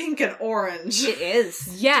 It is pink and orange. It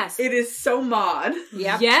is. Yes. It is so mod.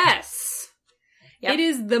 Yep. Yes. Yep. It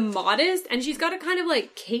is the modest, and she's got a kind of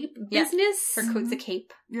like cape business. Her coat's a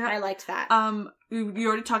cape. Yeah. I liked that. You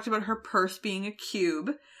already talked about her purse being a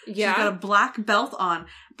cube. Yeah. She's got a black belt on,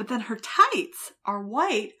 but then her tights are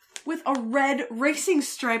white with a red racing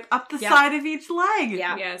stripe up the side of each leg.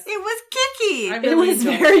 Yeah. Yes. It was kicky. It was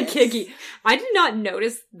very kicky. I did not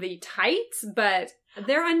notice the tights, but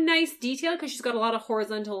they're a nice detail because she's got a lot of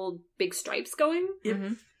horizontal big stripes going. Yep.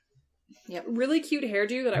 Mm-hmm. Yep. Really cute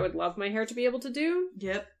hairdo that I would love my hair to be able to do.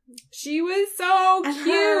 Yep. She was so and cute.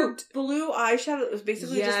 Her blue eyeshadow that was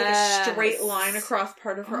basically just like a straight line across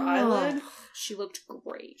part of her eyelid. She looked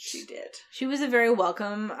great. She did. She was a very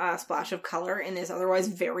welcome splash of color in this otherwise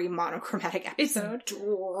very monochromatic episode. It's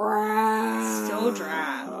drab. So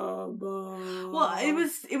drab. Well, it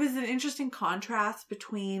was an interesting contrast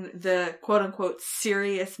between the quote unquote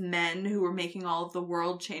serious men who were making all of the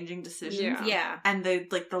world changing decisions. Yeah. And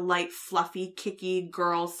the light, fluffy, kicky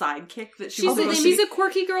girl sidekick that she's a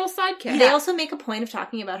quirky girl sidekick. They also make a point of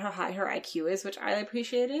talking about how high her IQ is, which I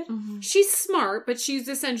appreciated. Mm-hmm. She's smart, but she's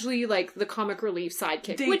essentially like the comic relief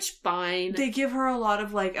sidekick, which fine. They give her a lot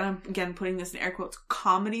of like, and I'm again putting this in air quotes,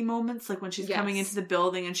 comedy moments, like when she's coming into the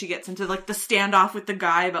building and she gets into like the standoff with the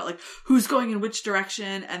guy about like who's going in which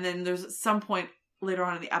direction, and then there's some point later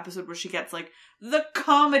on in the episode where she gets like the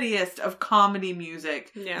comediest of comedy music.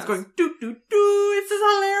 Yes. It's going doo doo doo. This is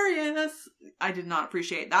hilarious. I did not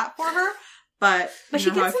appreciate that for her. But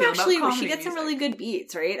she gets some really good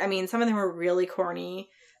beats, right? I mean, some of them are really corny,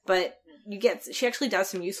 but she actually does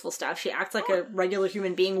some useful stuff. She acts like a regular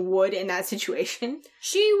human being would in that situation.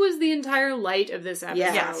 She was the entire light of this episode.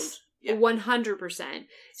 Yes. 100%.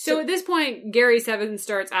 So at this point, Gary Seven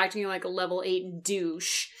starts acting like a level 8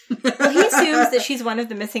 douche. Well, he assumes that she's one of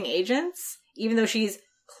the missing agents, even though she's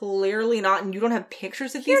clearly not, and you don't have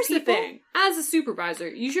pictures of these people. Here's the thing. As a supervisor,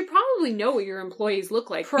 you should probably know what your employees look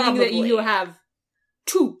like. Probably. Being that you have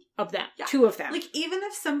 2 of them. Yeah. 2 of them. Like, even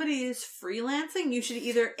if somebody is freelancing, you should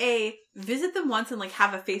either A, visit them once and like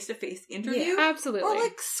have a face-to-face interview. Yeah, absolutely. Or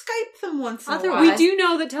like Skype them once in a Otherwise, while. We do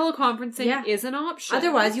know that teleconferencing is an option.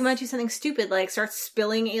 Otherwise, you might do something stupid like start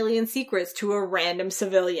spilling alien secrets to a random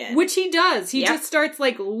civilian. Which he does. He just starts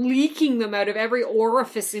like leaking them out of every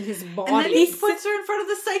orifice in his body. And then he puts her in front of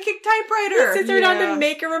the psychic typewriter. He sits her down to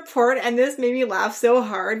make a report, and this made me laugh so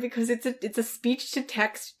hard because it's a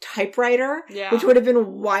speech-to-text typewriter, which would have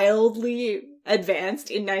been wildly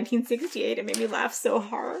advanced in 1968. It made me laugh so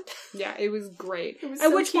hard. Yeah, it was great. It was At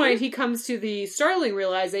so which cute. point he comes to the startling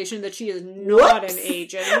realization that she is not an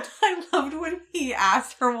agent. I loved when he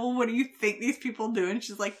asked her, well, what do you think these people do? And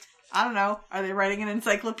she's like, I don't know. Are they writing an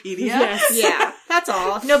encyclopedia? Yes. Yeah, that's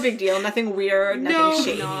all. No big deal. Nothing weird. Nothing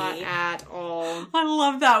shady. Not at all. I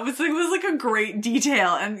love that. It was like a great detail.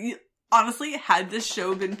 And honestly, had this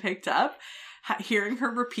show been picked up, hearing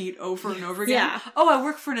her repeat over and over again, oh, I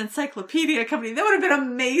work for an encyclopedia company, that would have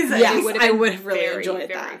been amazing. Yes, I would have really enjoyed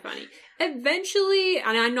very that. Funny. Eventually,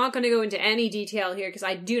 and I'm not going to go into any detail here because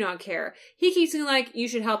I do not care, he keeps being like, you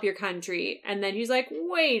should help your country. And then he's like,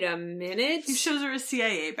 wait a minute. He shows her a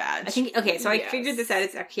CIA badge. I think, okay, so I figured this out.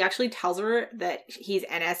 He actually tells her that he's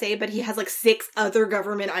NSA, but he has like 6 other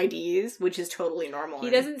government IDs, which is totally normal.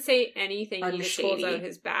 He doesn't say anything. He just pulls Unshady. out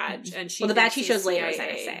his badge. And she the badge he shows CIA. later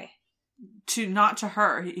is NSA. Not to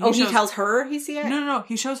her. He tells her he's CIA? No.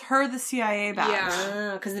 He shows her the CIA badge.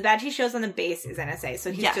 Yeah. Because the badge he shows on the base is NSA,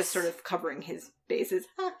 so he's just sort of covering his bases.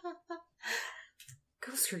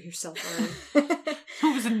 Go screw yourself, Lauren.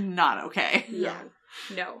 It was not okay. Yeah.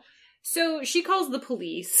 No. So she calls the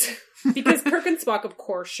police because Kirk and Spock, of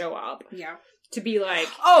course, show up. Yeah. To be like...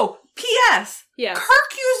 Oh, P.S. Yes.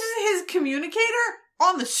 Kirk uses his communicator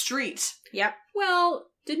on the street. Yep. Well,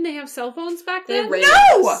 didn't they have cell phones back then?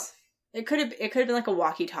 No! It could have been like a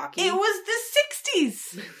walkie-talkie. It was the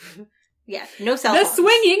 60s. Yeah, no cell phones. The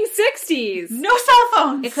swinging 60s. No cell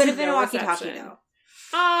phones. It could have been a walkie-talkie, though.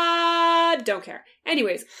 Don't care.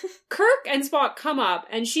 Anyways, Kirk and Spock come up,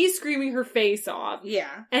 and she's screaming her face off.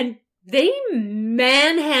 Yeah. And they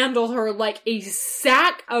manhandle her like a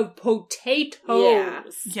sack of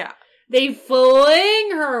potatoes. Yeah. They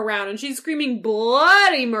fling her around, and she's screaming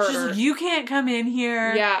bloody murder. She's like, you can't come in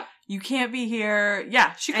here. Yeah. You can't be here.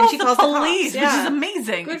 Yeah. She calls the police, which is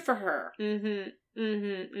amazing. Good for her.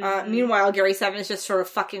 Mm-hmm. Meanwhile, Gary Seven is just sort of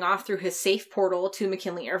fucking off through his safe portal to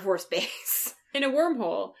McKinley Air Force Base. In a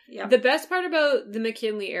wormhole. Yeah. The best part about the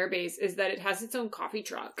McKinley Air Base is that it has its own coffee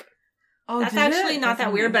truck. Oh, that's actually not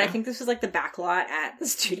that weird, but I think this was like the back lot at the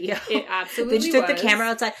studio. It absolutely They just took the camera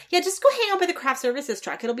outside. Yeah, just go hang out by the craft services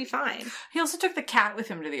truck. It'll be fine. He also took the cat with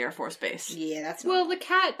him to the Air Force Base. Yeah, that's the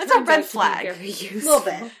cat. That's a red flag. A little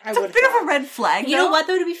bit. It's a bit of a red flag. You know what,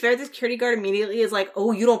 though? To be fair, the security guard immediately is like,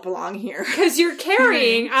 "Oh, you don't belong here because you're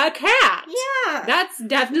carrying a cat." Yeah, that's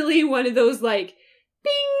definitely one of those like,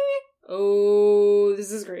 bing. Oh,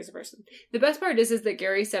 this is crazy person. The best part is that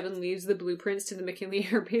Gary 7 leaves the blueprints to the McKinley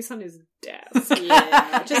Air Base on his desk.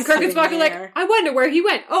 Yeah, and Kirk and Spock are like, I wonder where he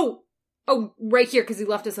went. Oh, right here, because he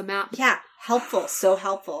left us a map. Yeah, helpful. So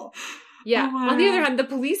helpful. Yeah. Oh, wow. On the other hand, the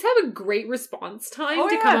police have a great response time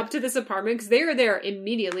to come up to this apartment, because they are there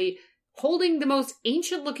immediately, holding the most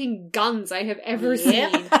ancient-looking guns I have ever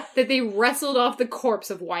seen, that they wrestled off the corpse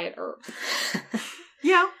of Wyatt Earp.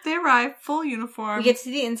 Yeah, they arrive, full uniform. We get to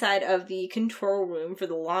the inside of the control room for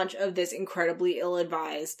the launch of this incredibly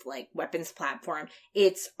ill-advised, weapons platform.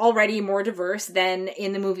 It's already more diverse than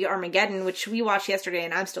in the movie Armageddon, which we watched yesterday,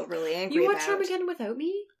 and I'm still really angry about. You watched Armageddon without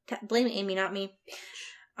me? Blame Amy, not me.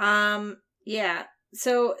 Yeah.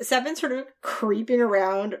 So, Seven's sort of creeping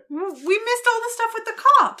around. We missed all the stuff with the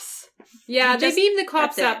cops. Yeah, they beam the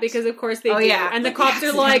cops up because, of course, they do. Yeah. And the cops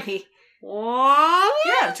are like... What?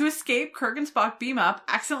 Yeah, to escape, Kirk and Spock beam up,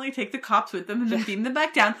 accidentally take the cops with them, and then beam them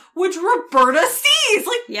back down, which Roberta sees!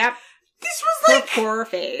 Yep. This was poor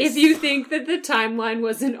face. If you think that the timeline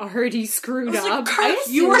wasn't already screwed up... Kirk,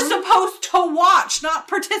 you were supposed to watch, not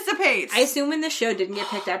participate! I assume when the show didn't get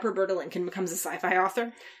picked up, Roberta Lincoln becomes a sci-fi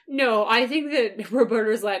author? No, I think that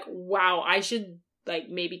Roberta's like, wow, I should,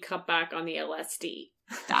 maybe cut back on the LSD.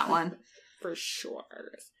 That one. For sure.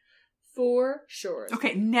 For sure.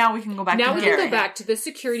 Okay, now we can go back to Gary. Now we can go back to the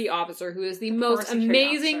security officer, who is the most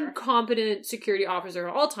amazing, competent security officer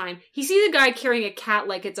of all time. He sees a guy carrying a cat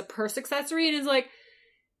like it's a purse accessory and is like,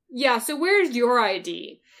 yeah, so where's your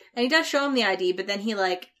ID? And he does show him the ID, but then he,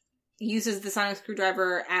 uses the sonic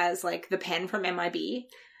screwdriver as, the pen from MIB.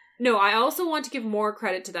 No, I also want to give more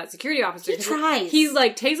credit to that security officer. He tries. He's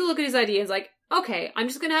takes a look at his ID and is like, okay, I'm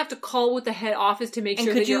just going to have to call with the head office to make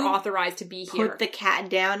sure that you're authorized to be here. Put the cat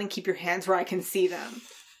down and keep your hands where I can see them.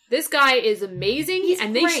 This guy is amazing,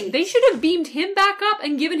 and they should have beamed him back up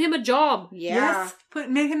and given him a job. Yeah. Yes.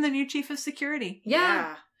 Made him the new chief of security.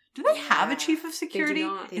 Yeah. Do they have a chief of security? They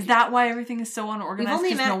do not. Is that why everything is so unorganized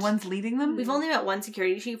because no one's leading them? We've only met one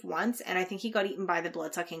security chief once, and I think he got eaten by the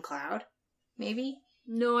blood-sucking cloud. Maybe?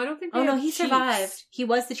 No, I don't think he survived. He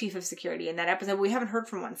was the chief of security in that episode. We haven't heard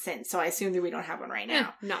from one since, so I assume that we don't have one right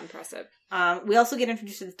now. Not impressive. We also get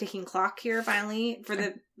introduced to the ticking clock here, finally, for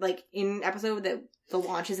the, in episode that the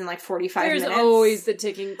launch is in 45 minutes. There's always the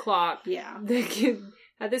ticking clock. Yeah.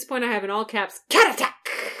 At this point, I have in all caps, cat attack!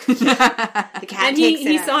 The cat and takes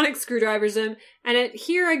he sonic screwdrivers him. And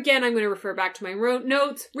here again, I'm going to refer back to my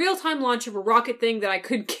notes. Real-time launch of a rocket thing that I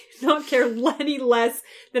could not care any less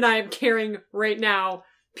than I am caring right now.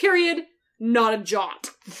 Period. Not a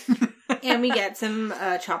jot. And we get some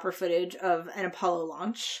chopper footage of an Apollo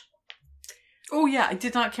launch. Oh yeah, I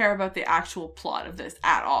did not care about the actual plot of this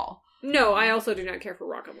at all. No, I also do not care for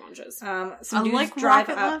rocket launches. Some dudes drive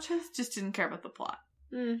up. Launches, just didn't care about the plot.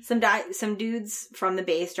 Some dudes from the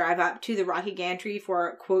base drive up to the rocket gantry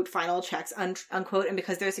for, quote, final checks, unquote, and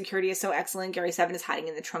because their security is so excellent, Gary 7 is hiding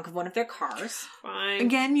in the trunk of one of their cars. Fine.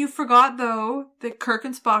 Again, you forgot, though, that Kirk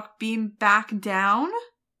and Spock beam back down.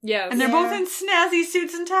 Yes. And they're both in snazzy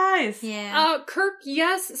suits and ties. Yeah. Kirk,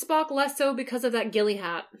 yes. Spock, less so because of that ghillie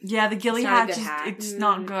hat. Yeah, the ghillie hat, it's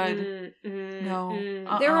not good.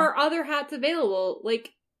 No. There are other hats available.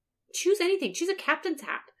 Choose anything. Choose a captain's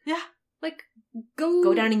hat. Yeah.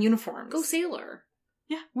 Go down in uniforms. Go sailor.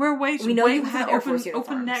 Yeah, wear white. We know you have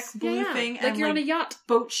open neck blue thing, and you're on a yacht.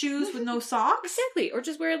 Boat shoes with no socks. Exactly, or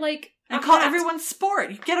just wear and call everyone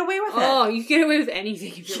sport. You get away with it. Oh, you get away with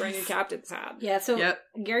anything if you're wearing a captain's hat. Yeah. So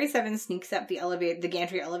Gary 7 sneaks up the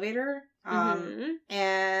gantry elevator.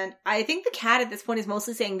 And I think the cat at this point is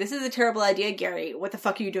mostly saying, "This is a terrible idea, Gary. What the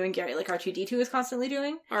fuck are you doing, Gary?" Like R2-D2 is constantly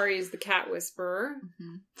doing. Ari is the cat whisperer.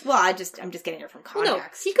 Well, I'm just getting it from context. Well, no,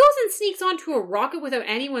 he goes and sneaks onto a rocket without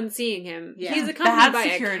anyone seeing him. Yeah. He's accompanied by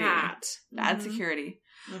a cat. Bad security.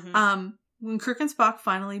 When Kirk and Spock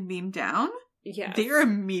finally beam down, they are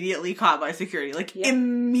immediately caught by security.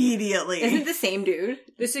 Immediately. Isn't it the same dude?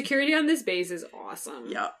 The security on this base is awesome.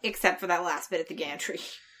 Yeah. Except for that last bit at the gantry.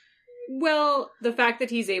 Well, the fact that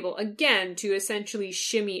he's able, again, to essentially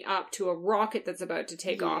shimmy up to a rocket that's about to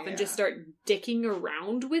take off and just start dicking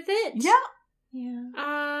around with it. Yeah.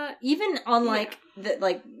 Yeah. Even on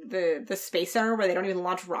the Space Center where they don't even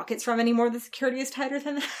launch rockets from anymore, the security is tighter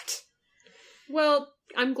than that. Well,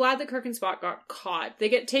 I'm glad that Kirk and Spock got caught. They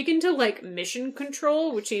get taken to, like, mission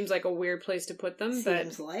control, which seems like a weird place to put them.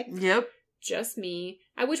 Seems like. Yep. Just me.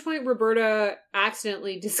 At which point Roberta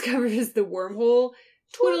accidentally discovers the wormhole,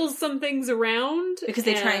 twiddles some things around. Because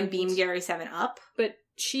they try and beam Gary 7 up. But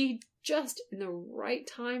she just, in the right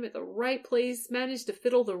time, at the right place, managed to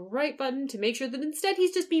fiddle the right button to make sure that instead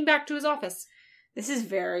he's just beamed back to his office. This is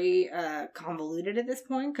very convoluted at this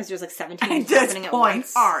point, because there's like 17 things happening at once.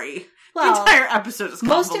 Sorry. Well, the entire episode is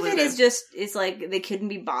convoluted. Most of it is just, it's like, they couldn't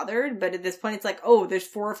be bothered, but at this point it's like, oh, there's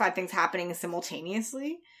 4 or 5 things happening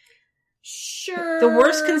simultaneously. Sure. The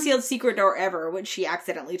worst concealed secret door ever, which she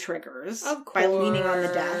accidentally triggers by leaning on the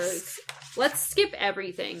desk. Let's skip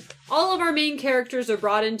everything. All of our main characters are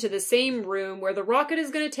brought into the same room where the rocket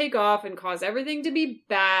is going to take off and cause everything to be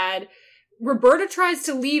bad. Roberta tries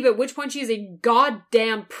to leave, at which point she is a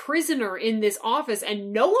goddamn prisoner in this office,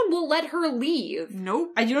 and no one will let her leave. Nope.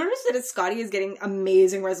 I do notice that Scotty is getting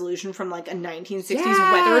amazing resolution from like a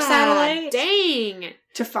 1960s weather satellite. Dang.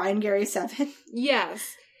 To find Gary 7.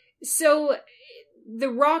 Yes. So, the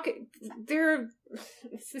rocket,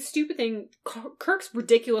 it's the stupid thing. Kirk's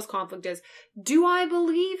ridiculous conflict is, do I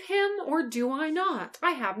believe him or do I not?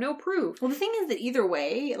 I have no proof. Well, the thing is that either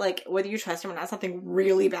way, like, whether you trust him or not, something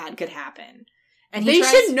really bad could happen. And they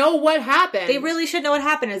should know what happened. They really should know what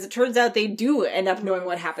happened. As it turns out, they do end up knowing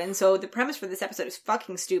what happened. So the premise for this episode is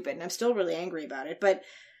fucking stupid, and I'm still really angry about it. But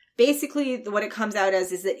basically, what it comes out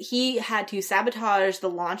as is that he had to sabotage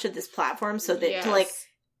the launch of this platform so that to, like,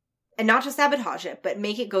 and not to sabotage it, but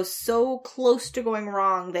make it go so close to going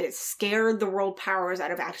wrong that it scared the world powers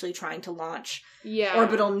out of actually trying to launch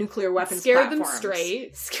orbital nuclear weapons platforms.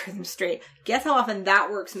 Scare them straight. Guess how often that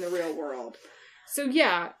works in the real world. So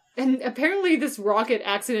yeah, and apparently this rocket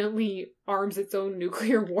accidentally arms its own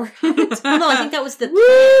nuclear warhead. Well, no, I think that was the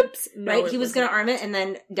Whoops! plan, right? He was going to arm it and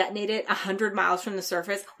then detonate it 100 miles from the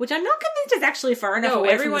surface, which I'm not convinced is actually far enough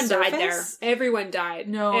away from the surface. Everyone died there. Everyone died.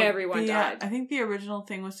 No, everyone died. I think the original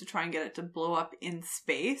thing was to try and get it to blow up in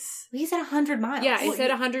space. He said 100 miles. Yeah, he said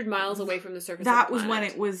 100 miles away from the surface. That of the was planet.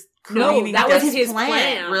 when it was. No, that was his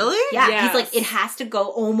plan. Really? Yeah, yes. He's like, it has to go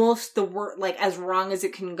almost as wrong as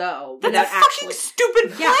it can go. That's a fucking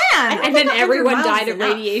stupid plan. Yeah. And then everyone died of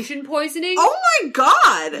radiation poisoning. Oh my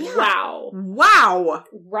god! Yeah. Wow!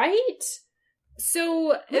 Right?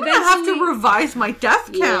 So eventually, I have to revise my death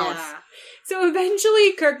count. Yeah. So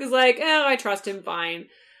eventually, Kirk is like, I trust him fine.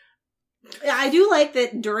 I do like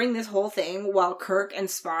that during this whole thing, while Kirk and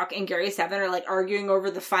Spock and Gary 7 are like arguing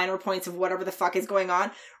over the finer points of whatever the fuck is going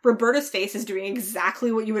on, Roberta's face is doing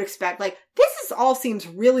exactly what you would expect. Like, all seems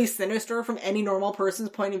really sinister from any normal person's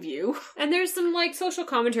point of view. And there's some, like, social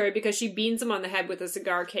commentary because she beans him on the head with a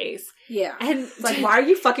cigar case. Yeah. And it's like, why are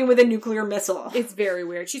you fucking with a nuclear missile? It's very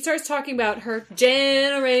weird. She starts talking about her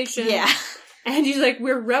generation. Yeah. And she's like,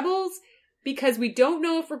 we're rebels because we don't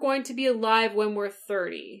know if we're going to be alive when we're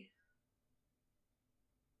 30.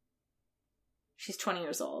 She's 20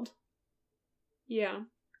 years old. Yeah.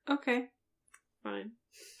 Okay. Fine.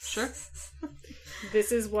 Sure.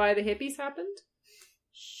 This is why the hippies happened?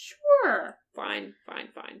 Sure. Fine.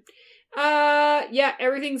 Yeah,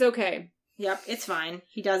 everything's okay. Yep, it's fine.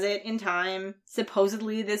 He does it in time.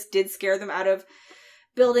 Supposedly, this did scare them out of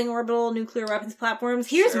building orbital nuclear weapons platforms.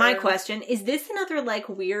 Here's my question. Is this another, like,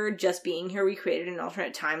 weird just being here, we created an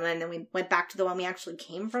alternate timeline, then we went back to the one we actually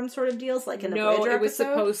came from sort of deals, like in the Voyager No, it was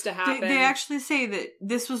episode? supposed to happen. They actually say that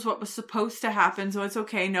this was what was supposed to happen, so it's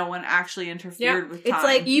okay, no one actually interfered with time. It's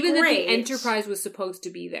like, even great. that the Enterprise was supposed to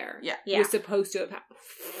be there. Yeah. It was supposed to have happened.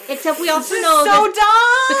 Except we also know so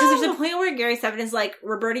dumb! Because there's a point where Gary 7 is like,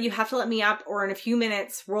 Roberta, you have to let me up, or in a few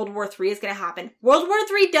minutes, World War III is going to happen. World War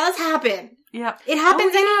III does happen! Yep. It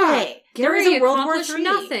happens anyway. There is a World War III.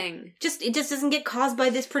 Nothing. It just doesn't get caused by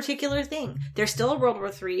this particular thing. There's still a World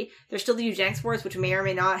War III. There's still the eugenics wars, which may or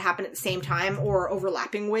may not happen at the same time or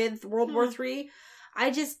overlapping with World War III.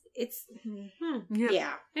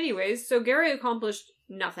 Yeah. Anyways, so Gary accomplished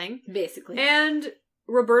nothing. Basically. And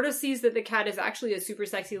Roberta sees that the cat is actually a super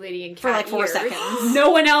sexy lady in cat for like 4 ears. seconds. No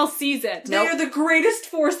one else sees it. They are the greatest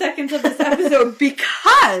 4 seconds of this episode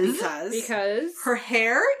because her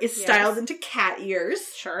hair is styled into cat ears.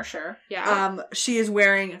 Sure. Yeah. She is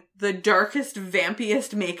wearing the darkest,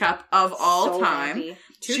 vampiest makeup of all time.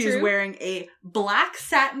 She's wearing a black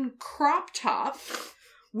satin crop top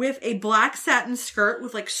with a black satin skirt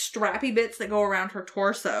with like strappy bits that go around her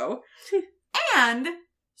torso. And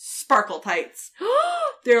sparkle tights.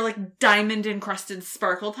 They're like diamond encrusted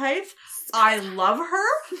sparkle tights. I love her.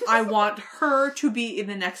 I want her to be in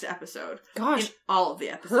the next episode. Gosh. In all of the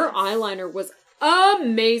episodes. Her eyeliner was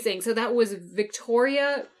amazing. So that was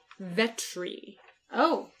Victoria Vetri.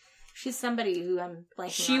 Oh. She's somebody who I'm blanking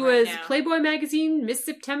She on was right now. Playboy Magazine Miss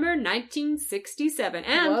September 1967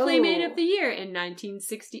 and Playmate of the Year in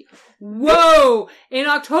 1960. Whoa! In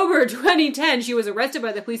October 2010, she was arrested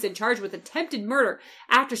by the police and charged with attempted murder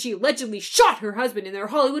after she allegedly shot her husband in their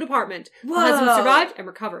Hollywood apartment. Whoa. Her husband survived and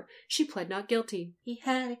recovered. She pled not guilty. He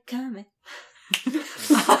had it coming.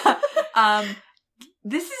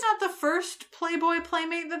 This is not the first Playboy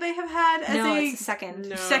Playmate that they have had as it's the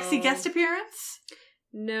second. sexy guest appearance?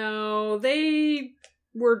 No, they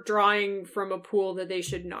were drawing from a pool that they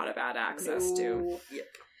should not have had access to. Yep.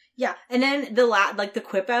 Yeah, and then the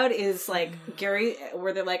quip out is like Gary,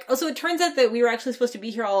 where they're like, oh, so it turns out that we were actually supposed to be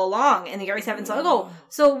here all along, and the Gary Seven's like, oh,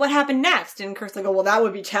 so what happened next? And Kurt's like, oh, well, that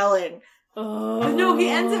would be telling. But no, he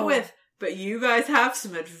ends it with, but you guys have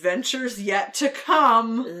some adventures yet to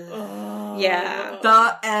come. Yeah.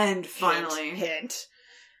 The end, finally. Hint.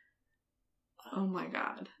 Oh my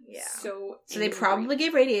god. Yeah. So they probably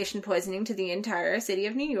gave radiation poisoning to the entire city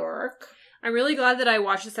of New York. I'm really glad that I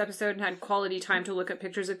watched this episode and had quality time to look at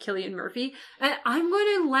pictures of Cillian Murphy. And I'm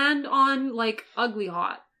going to land on, like, ugly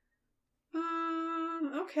hot.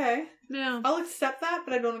 Okay. Yeah. I'll accept that,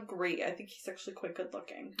 but I don't agree. I think he's actually quite good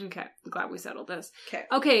looking. Okay. I'm glad we settled this. Okay.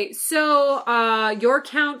 Okay, so, your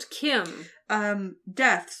count, Kim.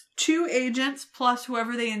 Deaths. 2 agents plus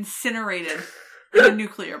whoever they incinerated in a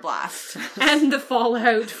nuclear blast. And the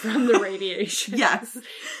fallout from the radiation. Yes.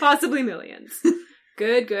 Possibly millions.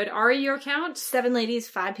 Good. Ari, your count? 7 ladies,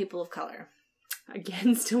 5 people of color.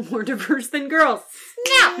 Again, still more diverse than girls.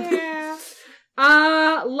 Yeah.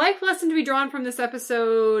 Life lesson to be drawn from this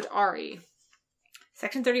episode, Ari.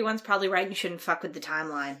 Section 31's probably right. You shouldn't fuck with the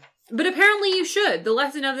timeline. But apparently you should. The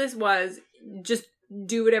lesson of this was just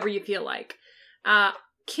do whatever you feel like.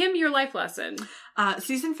 Kim, your life lesson.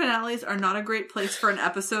 Season finales are not a great place for an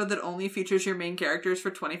episode that only features your main characters for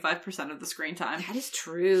 25% of the screen time. That is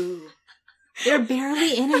true. They're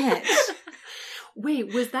barely in it.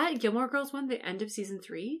 Wait, was that Gilmore Girls one the end of season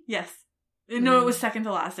 3? Yes. No, it was second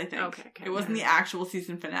to last, I think. Okay. It wasn't the actual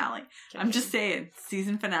season finale. Okay. I'm just saying,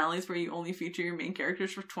 season finales where you only feature your main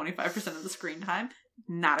characters for 25% of the screen time,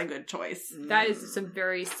 not a good choice. That is some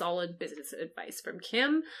very solid business advice from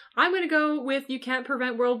Kim. I'm going to go with you can't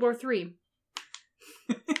prevent World War III.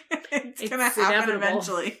 It's gonna happen inevitable.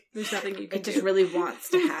 Eventually. There's nothing you can It do. just really wants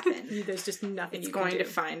to happen. There's just nothing It's you can going do. to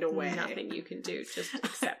find a way. Nothing you can do. Just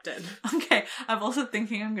accept it. Okay, I'm also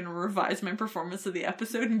thinking I'm gonna revise my performance of the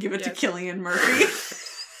episode and give it to Yes. Cillian Murphy.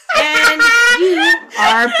 And you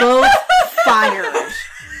are both